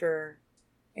Kurt after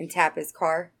and tap his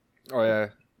car. Oh, yeah.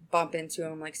 Bump into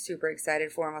him, like super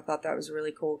excited for him. I thought that was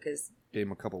really cool because... Gave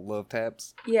him a couple love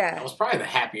taps. Yeah. That was probably the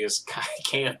happiest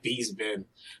KFB's been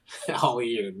all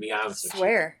year, to be honest with you. I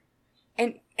swear.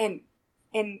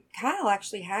 And Kyle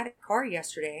actually had a car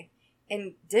yesterday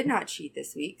and did not cheat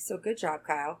this week, so good job,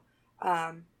 Kyle.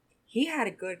 He had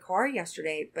a good car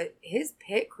yesterday, but his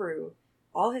pit crew,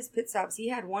 all his pit stops, he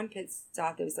had one pit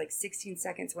stop that was like 16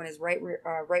 seconds when his right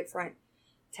front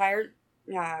tire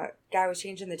guy was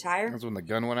changing the tire. That's when the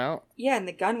gun went out? Yeah, and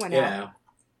the gun went out.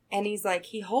 And he's like,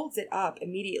 he holds it up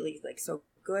immediately, like, so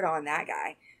good on that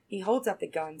guy. He holds up the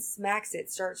gun, smacks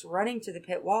it, starts running to the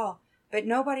pit wall. But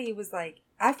nobody was like,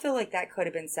 I feel like that could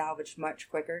have been salvaged much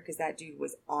quicker because that dude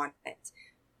was on it.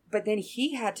 But then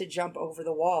he had to jump over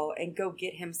the wall and go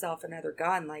get himself another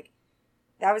gun. Like,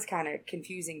 that was kind of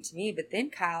confusing to me. But then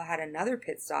Kyle had another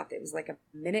pit stop that was like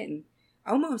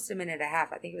almost a minute and a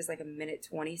half. I think it was like a minute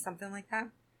 20, something like that.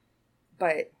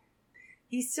 But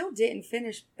he still didn't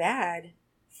finish bad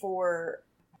for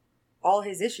all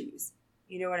his issues.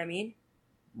 You know what I mean?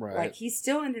 Right. Like, he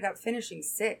still ended up finishing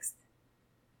 6th.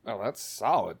 Oh, that's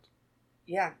solid.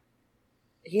 Yeah.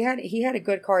 He had a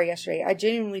good car yesterday. I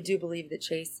genuinely do believe that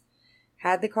Chase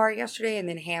had the car yesterday, and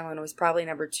then Hamlin was probably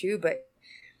number 2, but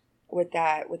with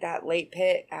that late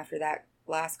pit after that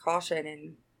last caution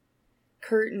and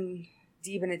Kurt and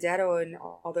DiBenedetto and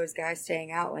all those guys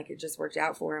staying out, like, it just worked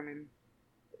out for him, and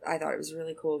I thought it was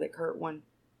really cool that Kurt won.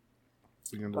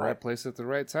 Being in the right place at the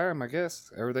right time, I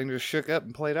guess. Everything just shook up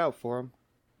and played out for him.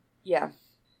 Yeah.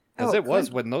 As it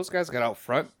was when those guys got out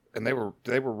front and they were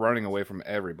running away from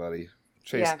everybody,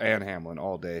 Chase and Hamlin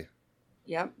all day.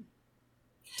 Yep.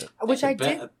 Which I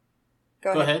did.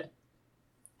 Go ahead.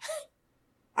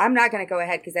 I'm not going to go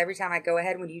ahead because every time I go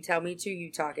ahead when you tell me to,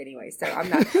 you talk anyway. So I'm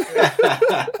not.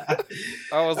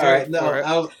 All right. No, what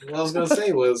I was going to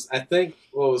say was I think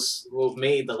what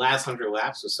made the last 100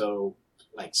 laps or so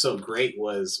so great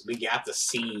was we got to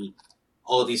see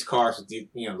all these cars with the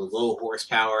low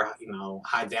horsepower,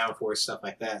 high downforce stuff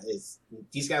like that. Is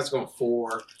these guys are going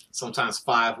 4, sometimes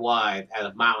 5 wide at a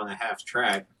 1.5-mile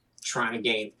track, trying to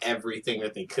gain everything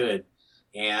that they could.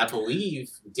 And I believe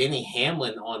Denny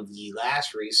Hamlin on the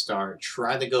last restart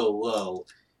tried to go low.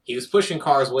 He was pushing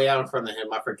cars way out in front of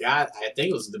him. I forgot. I think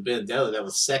it was the Benedetto that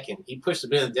was second. He pushed the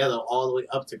Benedetto all the way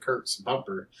up to Kurt's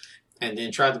bumper and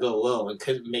then tried to go low and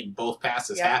couldn't make both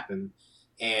passes happen.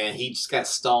 And he just got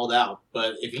stalled out.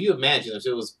 But if you imagine if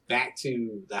it was back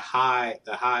to the high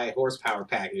horsepower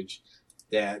package,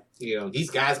 that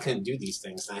these guys couldn't do these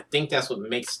things. And I think that's what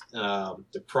makes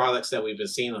the products that we've been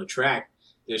seeing on the track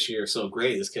this year so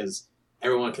great, is because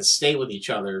everyone can stay with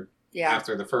each other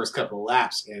after the first couple of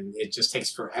laps, and it just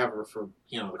takes forever for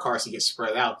the cars to get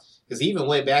spread out. Because even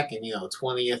way back in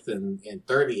 20th and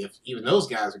 30th, even those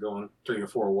guys are going 3 or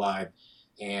 4 wide.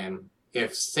 And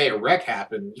if say a wreck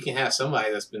happened, you can have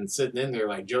somebody that's been sitting in there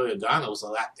like Joey Logano was a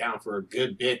lap down for a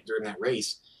good bit during that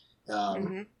race.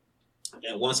 And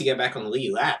once he got back on the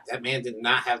lead lap, that man did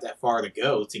not have that far to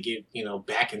go to get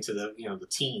back into the the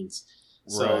teens.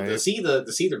 So to see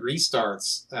the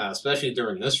restarts, especially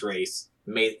during this race,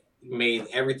 made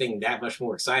everything that much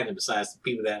more exciting. Besides the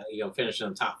people that finished in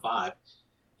the top 5,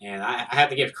 and I have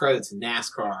to give credit to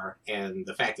NASCAR and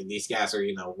the fact that these guys are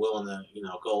willing to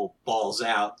go balls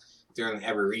out during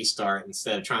every restart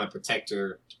instead of trying to protect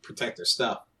their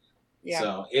stuff. Yeah.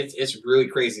 So it's really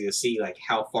crazy to see like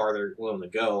how far they're willing to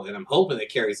go, and I'm hoping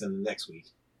it carries into next week.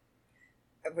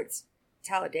 It's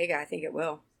Talladega, I think it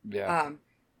will. Yeah.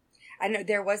 I know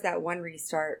there was that one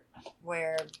restart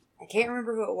where I can't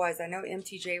remember who it was. I know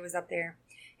MTJ was up there,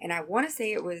 and I want to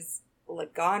say it was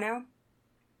Logano.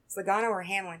 It's Logano or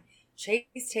Hamlin.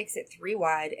 Chase takes it 3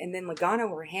 wide, and then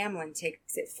Logano or Hamlin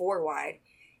takes it 4 wide,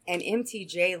 and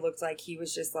MTJ looked like he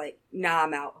was just like, nah,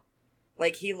 I'm out.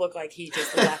 Like, he looked like he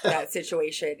just left that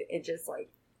situation and just, like,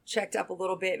 checked up a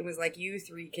little bit and was like, you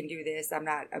 3 can do this. I'm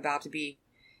not about to be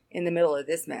in the middle of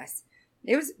this mess.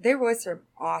 There was some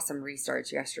awesome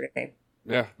restarts yesterday.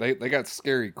 Yeah, they got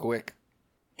scary quick.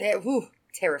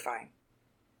 Terrifying.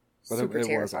 But Super it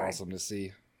terrifying. was awesome to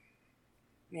see.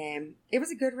 Man, it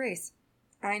was a good race.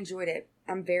 I enjoyed it.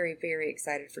 I'm very, very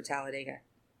excited for Talladega.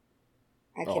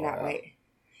 I cannot wait.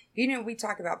 We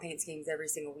talk about paint schemes every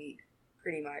single week,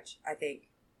 pretty much, I think.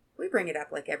 We bring it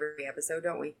up like every episode,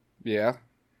 don't we? Yeah.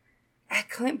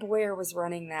 Clint Boyer was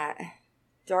running that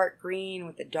dark green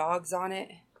with the dogs on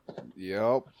it.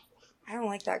 Yep. I don't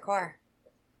like that car.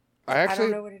 I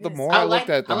don't know what it the is. more I looked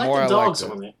at it, the more I liked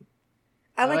it. On it.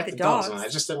 I like the dogs on it. I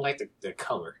just didn't like the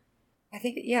color. I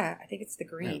think it's the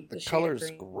green. Yeah, the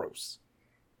color's gross.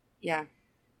 Yeah.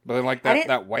 But then like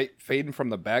that white fading from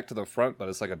the back to the front, but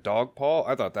it's like a dog paw.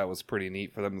 I thought that was pretty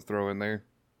neat for them to throw in there.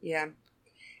 Yeah.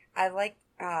 I like,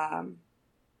 I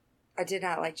did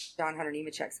not like John Hunter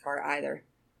Nemechek's car either.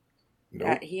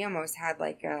 Nope. He almost had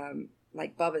like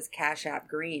Bubba's Cash App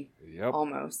green. Yep.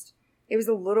 Almost. It was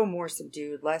a little more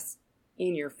subdued, less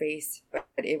in your face, but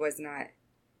it was not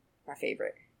my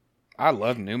favorite. I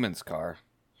love Newman's car.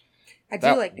 I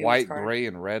do like Newman's white, car. gray,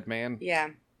 and red, man.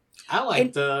 Yeah. I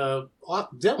liked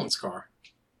Dylan's car.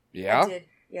 Yeah? I did.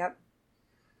 Yep.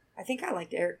 I think I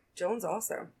liked Eric Jones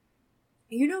also.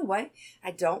 You know what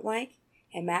I don't like?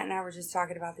 And Matt and I were just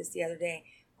talking about this the other day.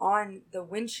 On the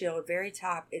windshield, very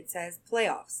top, it says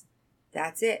playoffs.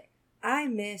 That's it. I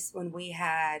miss when we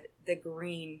had the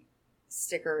green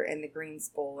sticker and the green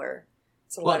spoiler.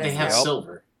 Well, they have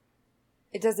silver.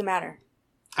 It doesn't matter.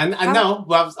 I know,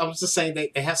 but I was just saying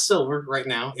they have silver right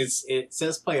now. It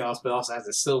says playoffs, but it also has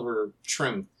a silver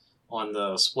trim on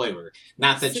the spoiler.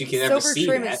 Not that you can ever see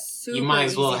that. You might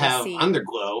as well have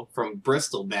Underglow from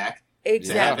Bristol back.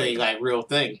 Exactly. To have a real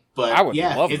thing. But I would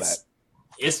love that.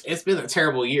 It's been a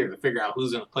terrible year to figure out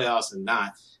who's in the playoffs and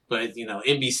not. But,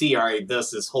 NBC already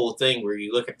does this whole thing where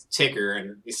you look at the ticker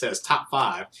and it says top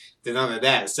 5. Then under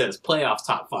that, it says playoff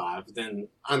top 5. Then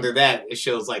under that, it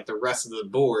shows like the rest of the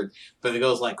board. But it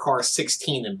goes like car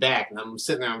 16 and back. And I'm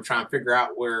sitting there, I'm trying to figure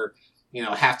out where,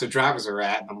 half the drivers are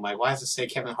at. And I'm like, why does it say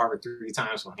Kevin Harvick 3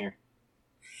 times on here?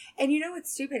 And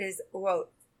what's stupid is,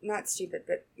 well, not stupid,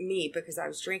 but me, because I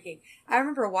was drinking. I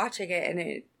remember watching it,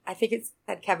 and I think it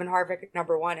said Kevin Harvick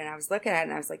number 1. And I was looking at it,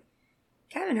 and I was like,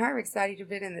 Kevin Harvick's thought he'd have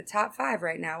been in the top 5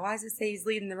 right now. Why does it say he's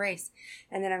leading the race?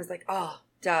 And then I was like, oh,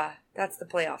 duh. That's the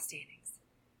playoff standings.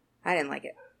 I didn't like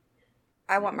it.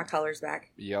 I want my colors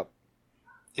back. Yep.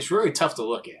 It's really tough to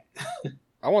look at.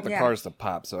 I want the cars to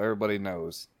pop so everybody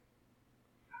knows.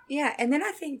 Yeah, and then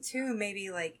I think, too, maybe,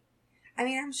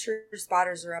 I'm sure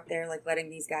spotters are up there, letting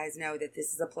these guys know that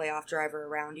this is a playoff driver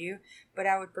around you. But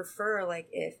I would prefer,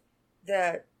 if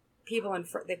the people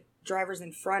the drivers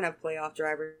in front of playoff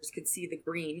drivers could see the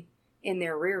green in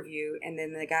their rear view, and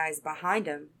then the guys behind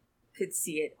them could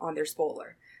see it on their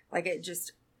spoiler. Like, it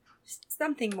just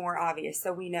something more obvious,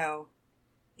 so we know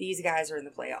these guys are in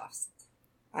the playoffs.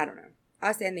 I don't know.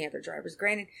 Us and the other drivers.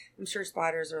 Granted, I'm sure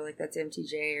spotters are like, that's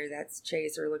MTJ or that's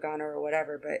Chase or Logano or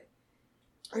whatever, but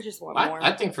I just want more.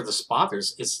 I think for the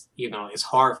spotters, it's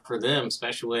hard for them,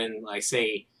 especially when, like,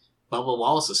 say, Bubba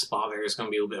Wallace's spotter is going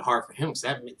to be a little bit hard for him. Because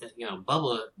that,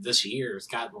 Bubba this year has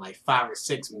gotten like 5 or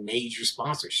 6 major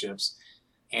sponsorships.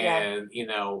 And,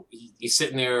 he's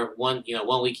sitting there one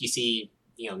week you see,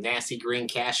 nasty green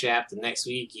Cash App. The next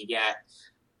week you got,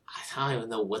 I don't even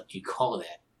know what you call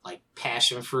that. Like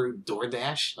passion fruit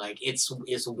DoorDash. Like, it's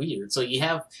weird. So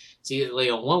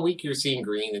like, 1 week you're seeing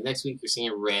green, the next week you're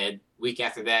seeing red. Week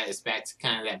after that it's back to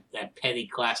kind of that petty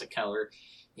classic color.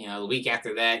 The week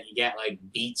after that you got like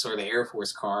Beats or the Air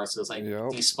Force car. So it's like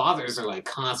these spotters are like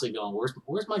constantly going,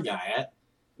 where's my guy at?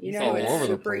 It's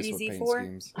super easy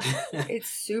for. It's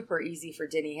super easy for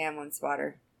Denny Hamlin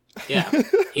spotter. Yeah,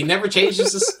 he never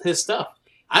changes his stuff.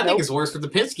 I think it's worse for the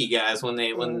Penske guys when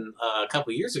a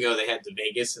couple years ago they had to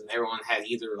Vegas and everyone had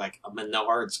either like a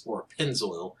Menards or a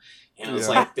Pennzoil, and it was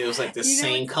like the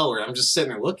same color. I'm just sitting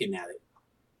there looking at it.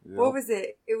 Yep. What was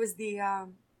it? It was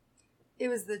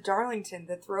the Darlington,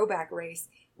 the throwback race.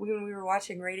 When we were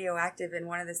watching Radioactive, and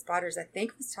one of the spotters, I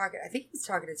think he was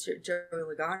talking to Joey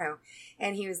Logano,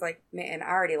 and he was like, "Man, I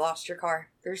already lost your car.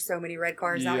 There's so many red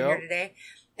cars out here today,"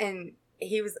 and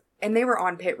they were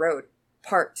on pit road,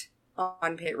 parked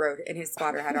on pit road, and his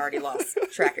spotter had already lost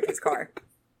track of his car.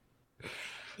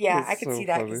 Yeah, that's I could see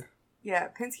that. Yeah,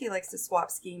 Penske likes to swap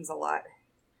schemes a lot.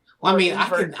 Well, I mean, I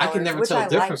can never tell the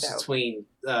difference between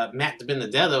Matt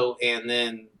DiBenedetto and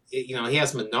then he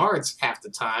has Menards half the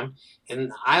time,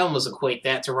 and I almost equate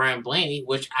that to Ryan Blaney,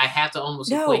 which I have to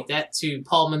almost equate that to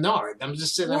Paul Menard. I'm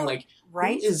just sitting there like, who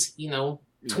is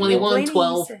 21,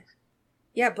 12?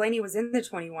 Yeah, Blaney was in the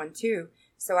 21 too.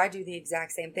 So I do the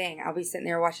exact same thing. I'll be sitting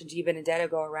there watching DiBenedetto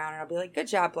go around, and I'll be like, "Good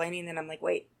job, Blaney," and then I'm like,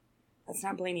 "Wait, that's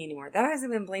not Blaney anymore. That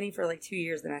hasn't been Blaney for like 2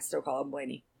 years, and I still call him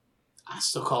Blaney." I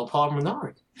still call Paul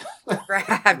Menard. Right,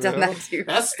 I've done that too.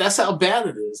 That's how bad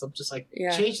it is. I'm just like,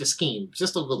 change the scheme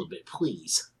just a little bit,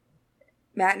 please.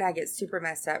 Matt and I get super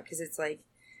messed up because it's like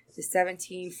the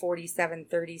 17, 47,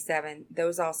 37.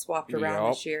 Those all swapped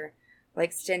around this year.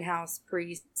 Like Stenhouse,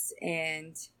 Priest,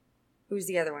 and who's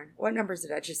the other one? What numbers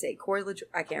did I just say? Corey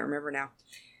I can't remember now.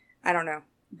 I don't know.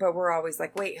 But we're always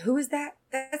like, wait, who is that?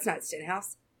 That's not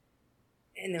Stenhouse.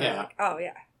 And then we're like, oh,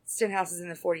 yeah. Stenhouse is in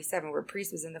the 47, where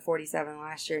Priest was in the 47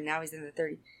 last year. Now he's in the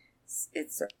 30.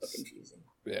 It's so confusing.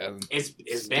 Yeah,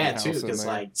 it's bad too because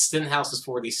like Stenhouse is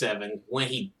 47. When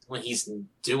he's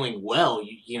doing well,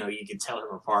 you can tell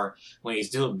him apart. When he's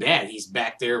doing bad, he's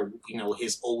back there.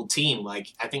 His old team. Like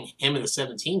I think him and the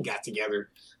 17 got together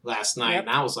last night, and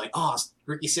I was like, oh,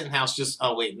 Ricky Stenhouse just.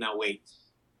 Oh wait, no wait.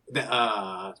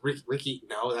 Ricky,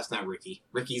 no, that's not Ricky.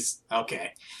 Ricky's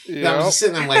okay. Yep. I was just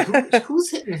sitting there, I'm like,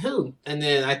 who's hitting who? And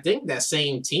then I think that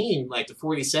same team, like the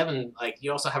 47, like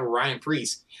you also have a Ryan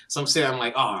Priest. So I'm sitting, I'm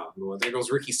like, oh, well, there goes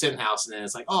Ricky Stenhouse, and then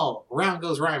it's like, oh, around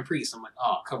goes Ryan Priest. I'm like,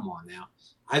 oh, come on now.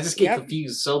 I just get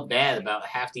confused so bad about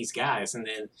half these guys, and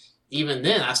then even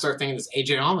then, I start thinking it's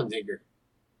AJ Allmendinger.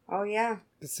 Oh yeah,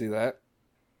 I see that.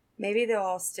 Maybe they'll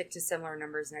all stick to similar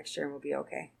numbers next year, and we'll be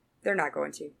okay. They're not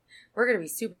going to. We're going to be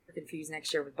super confused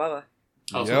next year with Bubba.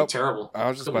 Oh, it's going to be terrible. I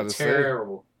was just about to say,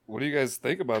 what do you guys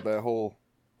think about that whole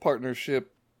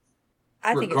partnership?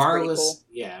 I think it's pretty cool.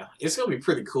 Yeah, it's going to be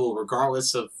pretty cool,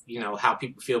 regardless of how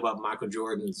people feel about Michael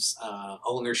Jordan's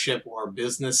ownership or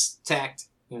business tact.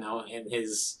 In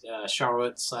his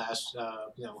Charlotte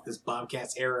 / his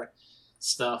Bobcats era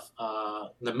stuff.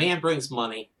 The man brings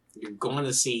money. You're going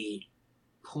to see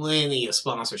plenty of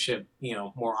sponsorship,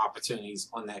 more opportunities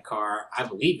on that car. I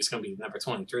believe it's going to be the number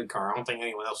 23 car. I don't think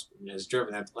anyone else has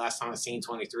driven that. The last time I seen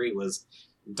 23 was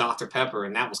Dr. Pepper,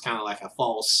 and that was kind of like a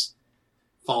false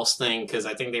thing because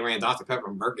I think they ran Dr. Pepper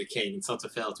and Burger King, and something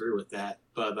fell through with that.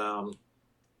 But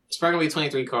it's probably going to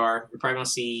be a 23 car. You're probably going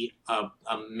to see a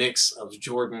mix of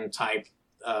Jordan-type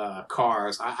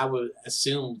cars. I would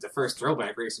assume the first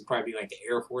throwback race would probably be like the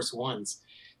Air Force Ones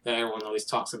that everyone always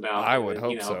talks about. I would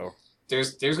hope so.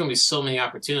 There's going to be so many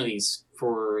opportunities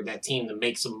for that team to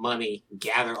make some money,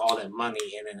 gather all that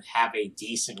money, and then have a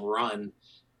decent run,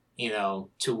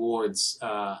 towards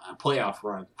a playoff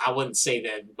run. I wouldn't say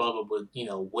that Bubba would,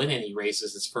 win any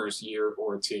races his first year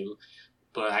or two,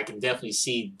 but I can definitely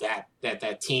see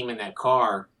that team and that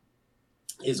car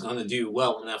is going to do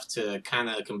well enough to kind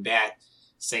of combat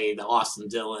say the Austin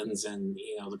Dillons and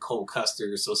the Cole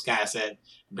Custers, those guys that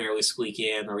barely squeak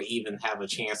in or even have a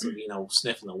chance of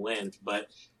sniffing the win. But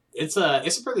it's a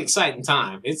pretty exciting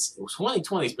time.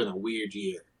 2020 has been a weird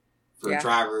year for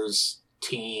drivers,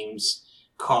 teams,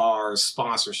 cars,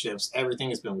 sponsorships. Everything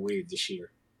has been weird this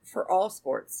year for all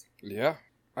sports. Yeah,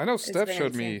 I know. Steph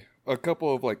showed me a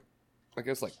couple of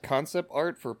concept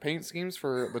art for paint schemes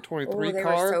for the 23 they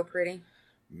car. Were so pretty.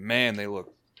 Man, they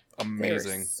look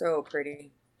amazing. They were so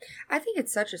pretty. I think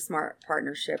it's such a smart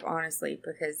partnership, honestly,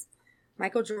 because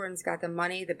Michael Jordan's got the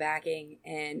money, the backing,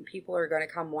 and people are going to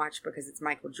come watch because it's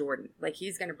Michael Jordan. Like,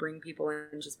 he's going to bring people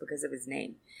in just because of his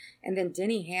name. And then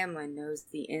Denny Hamlin knows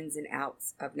the ins and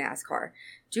outs of NASCAR.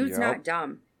 Dude's not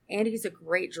dumb, and he's a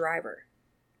great driver.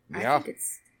 Yeah.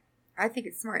 I think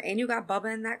it's smart. And you got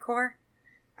Bubba in that car.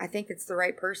 I think it's the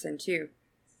right person, too.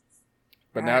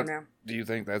 But now, do you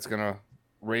think that's going to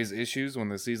raise issues when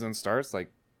the season starts?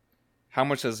 Like, how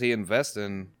much does he invest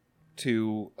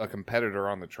into a competitor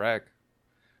on the track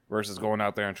versus going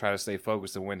out there and try to stay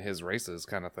focused and win his races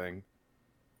kind of thing?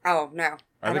 Oh, no.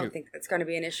 I don't think that's going to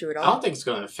be an issue at all. I don't think it's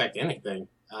going to affect anything.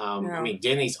 No. I mean,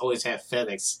 Denny's always had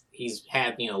FedEx. He's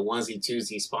had, onesie,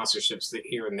 twosie sponsorships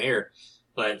here and there.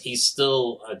 But he's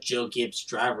still a Joe Gibbs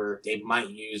driver. They might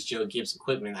use Joe Gibbs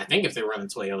equipment. I think if they're running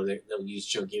Toyota, they'll use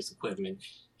Joe Gibbs equipment.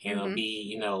 And it'll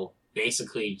be,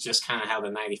 basically just kind of how the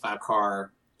 95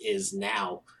 car is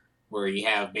now, where you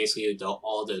have basically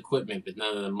all the equipment, but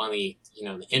none of the money,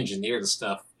 to engineer the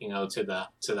stuff, to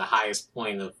the highest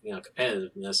point of,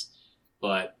 competitiveness.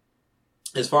 But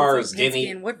as far as Denny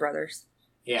and Wood Brothers.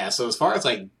 Yeah. So as far as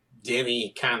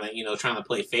Denny kind of, trying to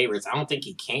play favorites, I don't think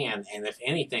he can. And if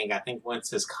anything, I think once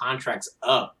his contract's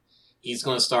up, he's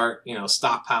going to start,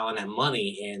 stockpiling that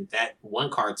money. And that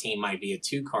one-car team might be a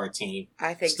two-car team.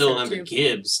 I think still under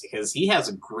Gibbs, because he has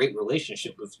a great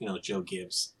relationship with, Joe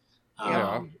Gibbs.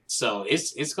 So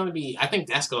it's going to be, I think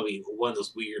that's going to be one of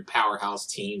those weird powerhouse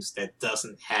teams that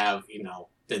doesn't have,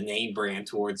 the name brand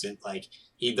towards it. Like,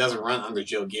 he doesn't run under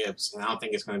Joe Gibbs. And I don't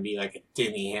think it's going to be like a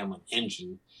Denny Hamlin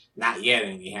engine. Not yet,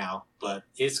 anyhow, but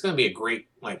it's going to be a great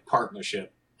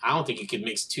partnership. I don't think you could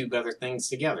mix two better things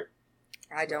together.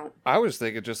 I don't. I was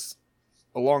thinking just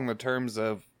along the terms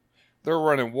of they're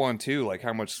running 1-2. Like,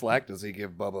 how much slack does he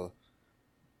give Bubba?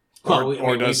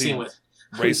 Or does he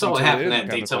we saw what happened at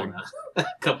Daytona a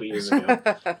couple years ago.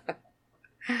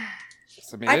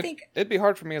 So, I think it'd be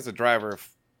hard for me as a driver if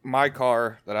my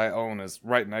car that I own is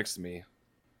right next to me.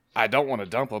 I don't want to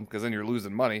dump him because then you're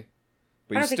losing money.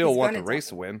 But you still want the race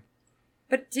to win.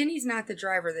 But Denny's not the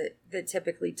driver that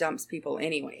typically dumps people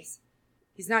anyways.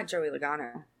 He's not Joey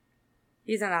Logano.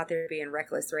 He's not out there being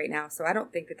reckless right now. So I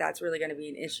don't think that that's really going to be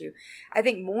an issue. I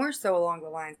think more so along the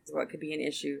lines of what could be an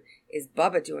issue is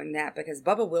Bubba doing that, because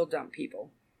Bubba will dump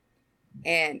people.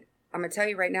 And I'm going to tell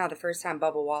you right now, the first time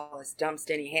Bubba Wallace dumps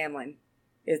Denny Hamlin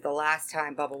is the last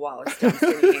time Bubba Wallace dumps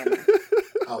Denny Hamlin.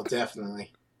 Oh,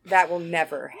 definitely. That will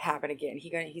never happen again.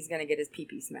 He's gonna get his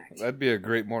pee-pee smacked. That'd be a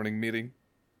great morning meeting.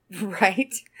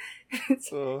 Right?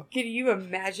 Can you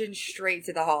imagine straight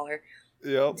to the holler?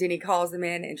 Yep. Denny calls him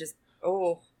in and just,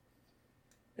 oh.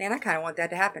 Man, I kind of want that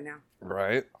to happen now.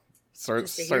 Right. Start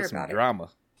some drama.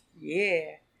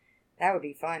 Yeah. That would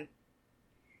be fun.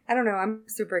 I don't know. I'm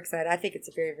super excited. I think it's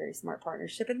a very, very smart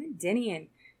partnership. And then Denny and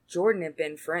Jordan have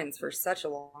been friends for such a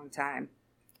long time.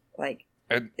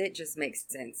 It just makes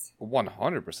sense.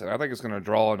 100%. I think it's going to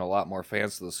draw in a lot more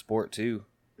fans to the sport, too.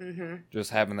 Mm-hmm.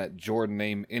 Just having that Jordan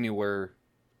name anywhere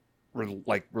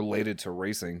related to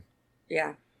racing.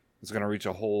 Yeah. It's going to reach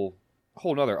a whole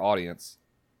nother audience.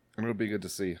 And it'll be good to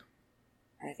see.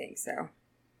 I think so.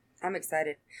 I'm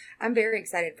excited. I'm very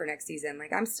excited for next season.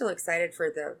 I'm still excited for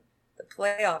the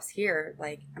playoffs here.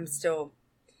 I'm still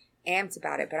amped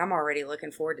about it, but I'm already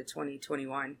looking forward to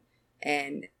 2021.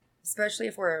 And especially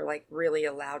if we're really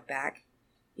allowed back,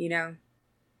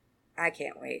 I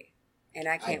can't wait, and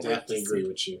I can't wait. I definitely agree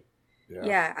with you.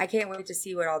 Yeah, I can't wait to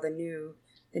see what all the new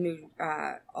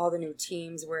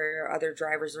teams, where other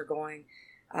drivers are going,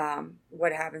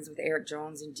 what happens with Eric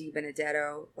Jones and Di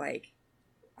Benedetto.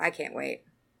 I can't wait.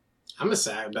 I'm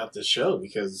excited about this show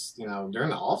because during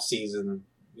the off season,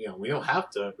 we don't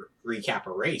have to recap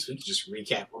a race. We can just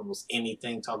recap almost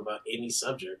anything, talk about any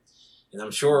subject. And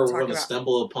I'm sure we're going to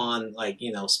stumble upon,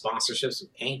 sponsorships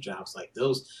and paint jobs.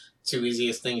 Those two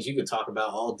easiest things you could talk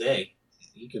about all day.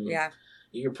 You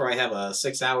could probably have a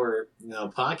 6-hour,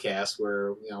 podcast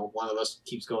where, one of us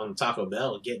keeps going to Taco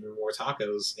Bell and getting more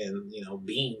tacos and,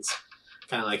 beans,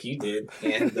 kind of like you did.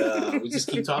 And we just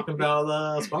keep talking about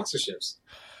sponsorships.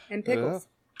 And pickles.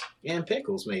 Yeah, and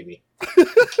pickles, maybe.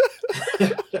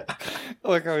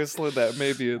 Like how he slid that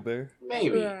maybe in there.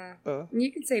 Maybe.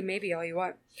 You can say maybe all you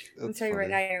want. I'll tell you right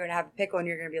now, you're going to have a pickle and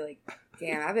you're going to be like,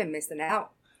 damn, I've been missing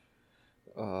out.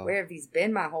 Where have these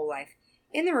been my whole life?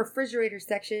 In the refrigerator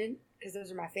section, because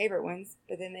those are my favorite ones,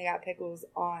 but then they got pickles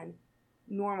on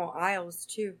normal aisles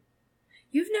too.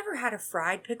 You've never had a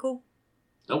fried pickle?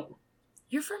 Nope.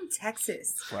 You're from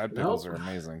Texas. Fried pickles are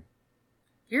amazing.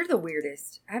 You're the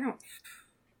weirdest. I don't...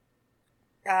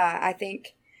 I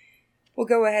think we'll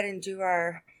go ahead and do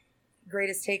our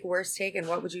greatest take, worst take, and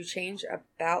what would you change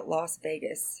about Las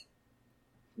Vegas?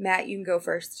 Matt, you can go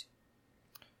first.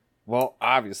 Well,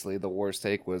 obviously, the worst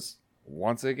take was,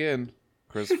 once again,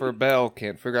 Christopher Bell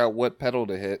can't figure out what pedal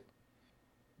to hit.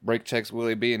 Brake checks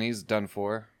Willie B, and he's done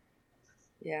for.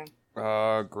 Yeah.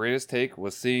 Greatest take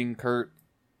was seeing Kurt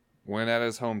win at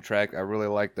his home track. I really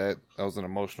liked that. That was an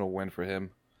emotional win for him.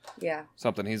 Yeah.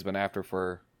 Something he's been after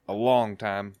for a long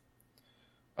time.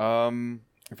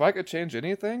 If I could change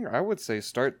anything, I would say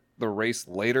start the race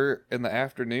later in the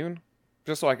afternoon,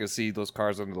 just so I could see those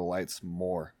cars under the lights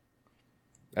more.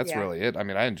 That's really it. I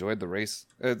mean, I enjoyed the race.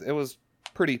 It was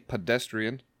pretty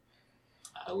pedestrian.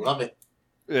 I love it.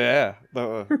 Yeah.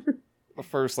 The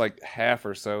first like half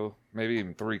or so, maybe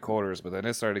even 3/4, but then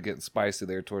it started getting spicy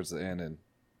there towards the end, and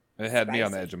it had me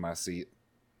on the edge of my seat.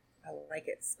 I like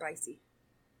it spicy.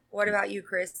 What about you,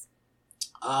 Chris?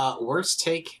 Worst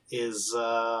take is,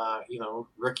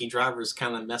 rookie drivers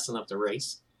kind of messing up the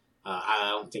race. I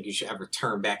don't think you should ever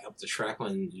turn back up the track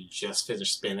when you just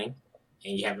finished spinning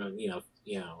and you haven't,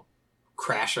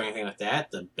 crashed or anything like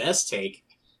that. The best take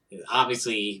is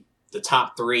obviously the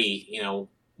top three,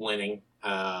 winning.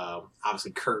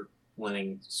 Obviously Kurt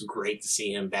winning. It's great to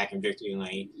see him back in victory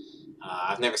lane.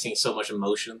 I've never seen so much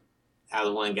emotion out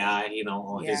of one guy,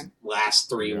 on his last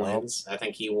three wins. I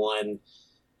think he won.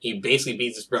 He basically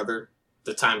beat his brother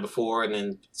the time before, and then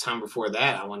the time before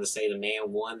that, I want to say the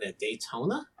man won at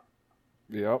Daytona.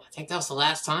 Yep. I think that was the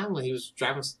last time when he was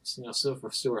driving, still for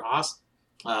Stuart Haas.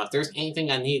 If there's anything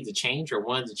I needed to change or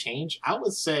wanted to change, I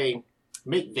would say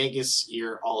make Vegas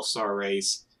your all-star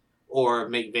race, or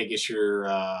make Vegas your,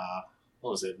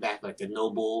 back like the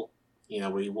Noble,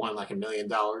 where you won like $1 million.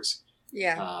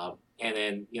 Yeah. And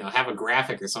then, have a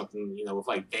graphic or something, with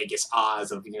like Vegas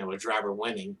odds of, a driver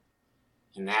winning.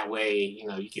 And that way,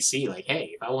 you can see like,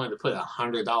 hey, if I wanted to put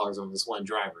 $100 on this one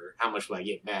driver, how much would I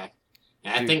get back?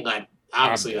 And I think like,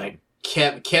 obviously like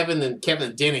Kevin and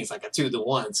Denny's like a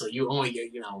 2-to-1. So you only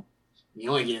get,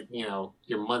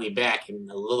 your money back in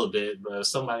a little bit. But if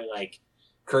somebody like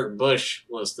Kurt Busch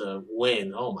was to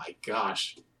win, oh my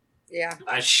gosh. Yeah.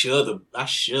 I should have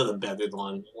betted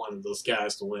on one of those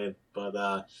guys to win. But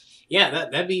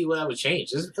that'd be what I would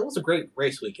change. It was a great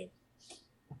race weekend.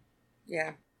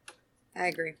 Yeah. I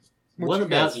agree. What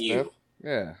about you?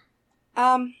 Yeah.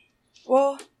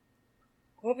 Well,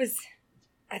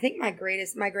 I think my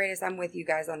greatest, I'm with you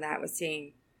guys on that, was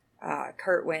seeing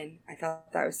Kurt win. I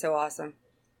thought that was so awesome.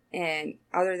 And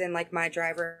other than like my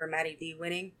driver, Matty D,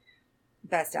 winning,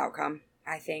 best outcome,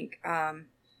 I think. I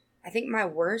think my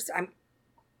worst, I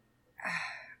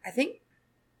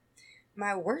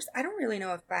don't really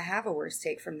know if I have a worst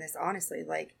take from this, honestly.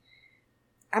 Like,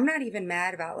 I'm not even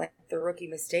mad about like the rookie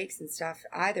mistakes and stuff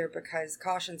either, because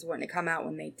cautions wouldn't have come out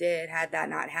when they did had that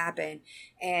not happened.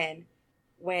 And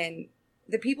when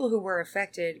the people who were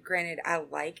affected, granted, I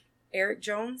like Eric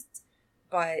Jones,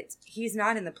 but he's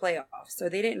not in the playoffs, so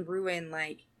they didn't ruin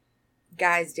like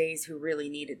guys' days who really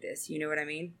needed this. You know what I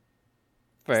mean?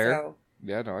 Fair. So,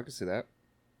 yeah, no, I can see that.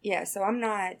 Yeah, so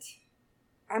I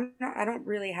don't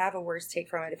really have a worst take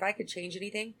from it. If I could change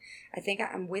anything, I think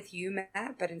I'm with you,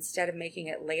 Matt, but instead of making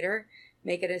it later,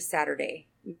 make it a Saturday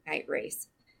night race.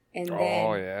 And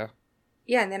then,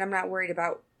 yeah, and then I'm not worried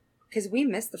about, because we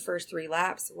missed the first 3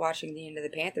 laps watching the end of the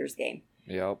Panthers game.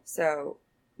 Yep. So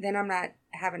then I'm not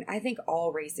having, I think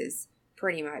all races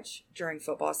pretty much during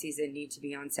football season need to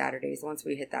be on Saturdays once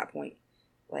we hit that point.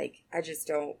 Like, I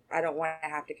don't want to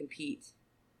have to compete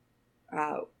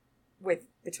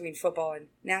between football and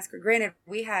NASCAR. Granted,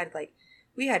 we had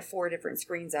 4 different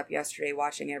screens up yesterday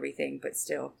watching everything, but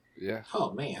still. Yeah.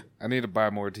 Oh man. I need to buy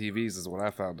more TVs is what I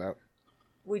found out.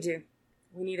 We do.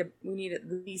 We need at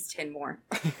least 10 more.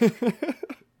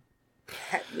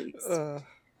 At least.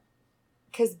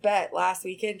 Because last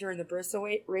weekend during the Bristol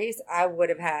race, I would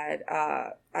have had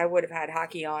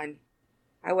hockey on.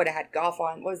 I would have had golf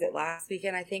on. What was it, last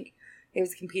weekend? I think it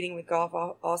was competing with golf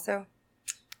also.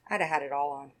 I'd have had it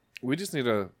all on. We just need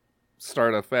to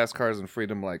start a Fast Cars and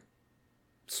Freedom like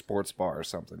sports bar or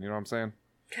something. You know what I'm saying?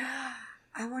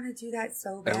 I want to do that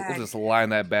so bad. And we'll just line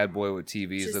that bad boy with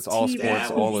TVs. Just it's all TV. sports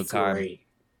all the time. Great.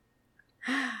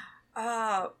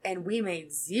 Oh, and we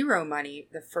made zero money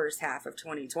the first half of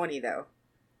 2020, though.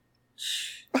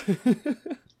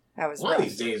 That was one rough. of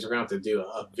these days. We're gonna have to do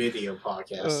a video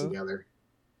podcast together.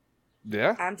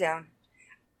 Yeah, I'm down.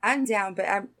 I'm down, but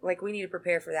I'm like, we need to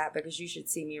prepare for that because you should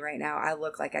see me right now. I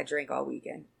look like I drank all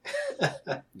weekend.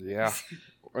 Yeah,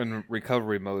 in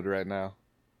recovery mode right now.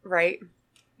 Right?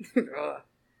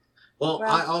 Well,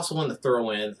 I also want to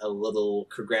throw in a little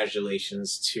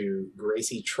congratulations to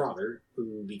Gracie Trotter,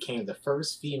 who became the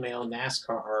first female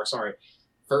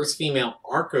first female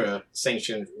ARCA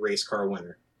sanctioned race car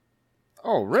winner.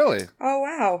 Oh, really? Oh,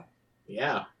 wow.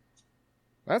 Yeah.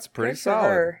 That's pretty Good for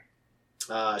solid.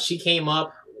 her. She came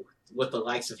up with the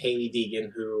likes of Haley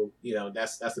Deegan, who,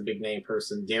 that's a big name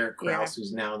person. Derek Kraus,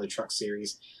 who's now in the truck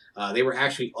series. They were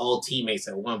actually all teammates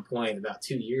at one point about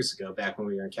 2 years ago, back when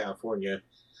we were in California.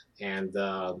 And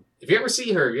if you ever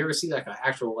see her, if you ever see like an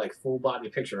actual like full body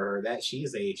picture of her, that she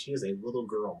is a little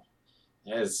girl.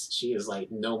 She is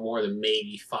like no more than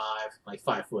maybe 5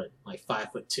 foot, like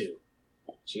 5'2".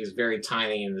 She is very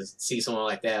tiny, and to see someone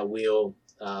like that wheel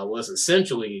was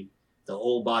essentially the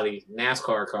old body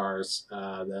NASCAR cars,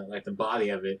 the body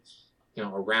of it,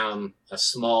 around the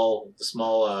small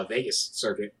Vegas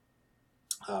circuit.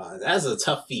 That is a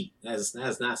tough feat. That is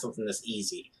not something that's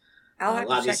easy. I'll have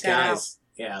to check that out.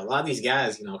 Yeah, a lot of these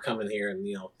guys, come in here and,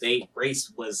 they race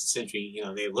was essentially,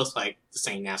 they look like the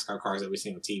same NASCAR cars that we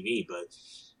see on TV, but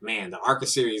man, the ARCA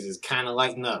series is kind of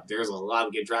lighting up. There's a lot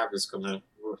of good drivers that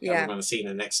we're going to see in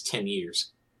the next 10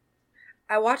 years.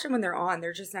 I watch them when they're on.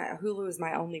 They're just not, Hulu is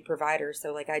my only provider,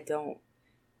 so like I don't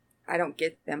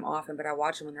get them often, but I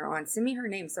watch them when they're on. Send me her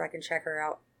name so I can check her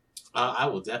out. I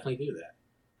will definitely do that.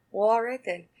 Well, all right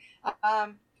then.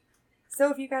 So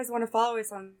if you guys want to follow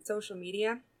us on social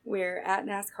media, we're at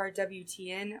NASCAR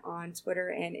WTN on Twitter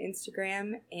and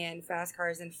Instagram, and Fast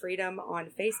Cars and Freedom on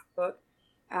Facebook.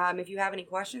 If you have any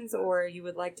questions or you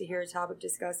would like to hear a topic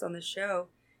discussed on the show,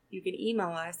 you can email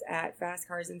us at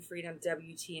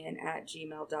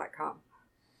fastcarsandfreedomwtn@gmail.com.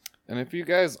 And if you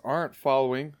guys aren't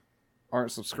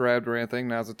subscribed or anything,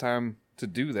 now's the time to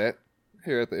do that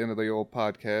here at the end of the old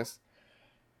podcast.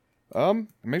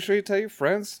 Make sure you tell your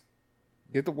friends.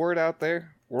 Get the word out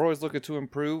there. We're always looking to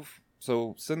improve.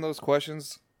 So send those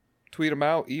questions, tweet them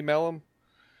out, email them,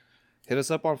 hit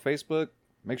us up on Facebook.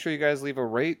 Make sure you guys leave a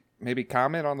rate, maybe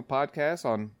comment on the podcast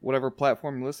on whatever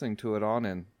platform you're listening to it on,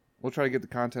 and we'll try to get the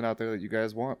content out there that you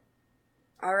guys want.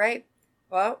 All right.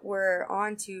 Well, we're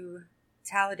on to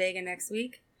Talladega next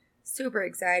week. Super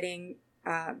exciting.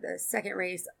 The second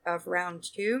race of round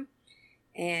 2.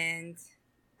 And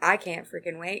I can't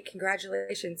freaking wait.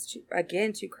 Congratulations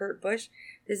again to Kurt Busch.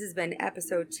 This has been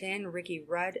episode 10, Ricky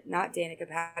Rudd, not Danica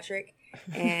Patrick.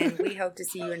 And we hope to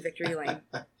see you in Victory Lane.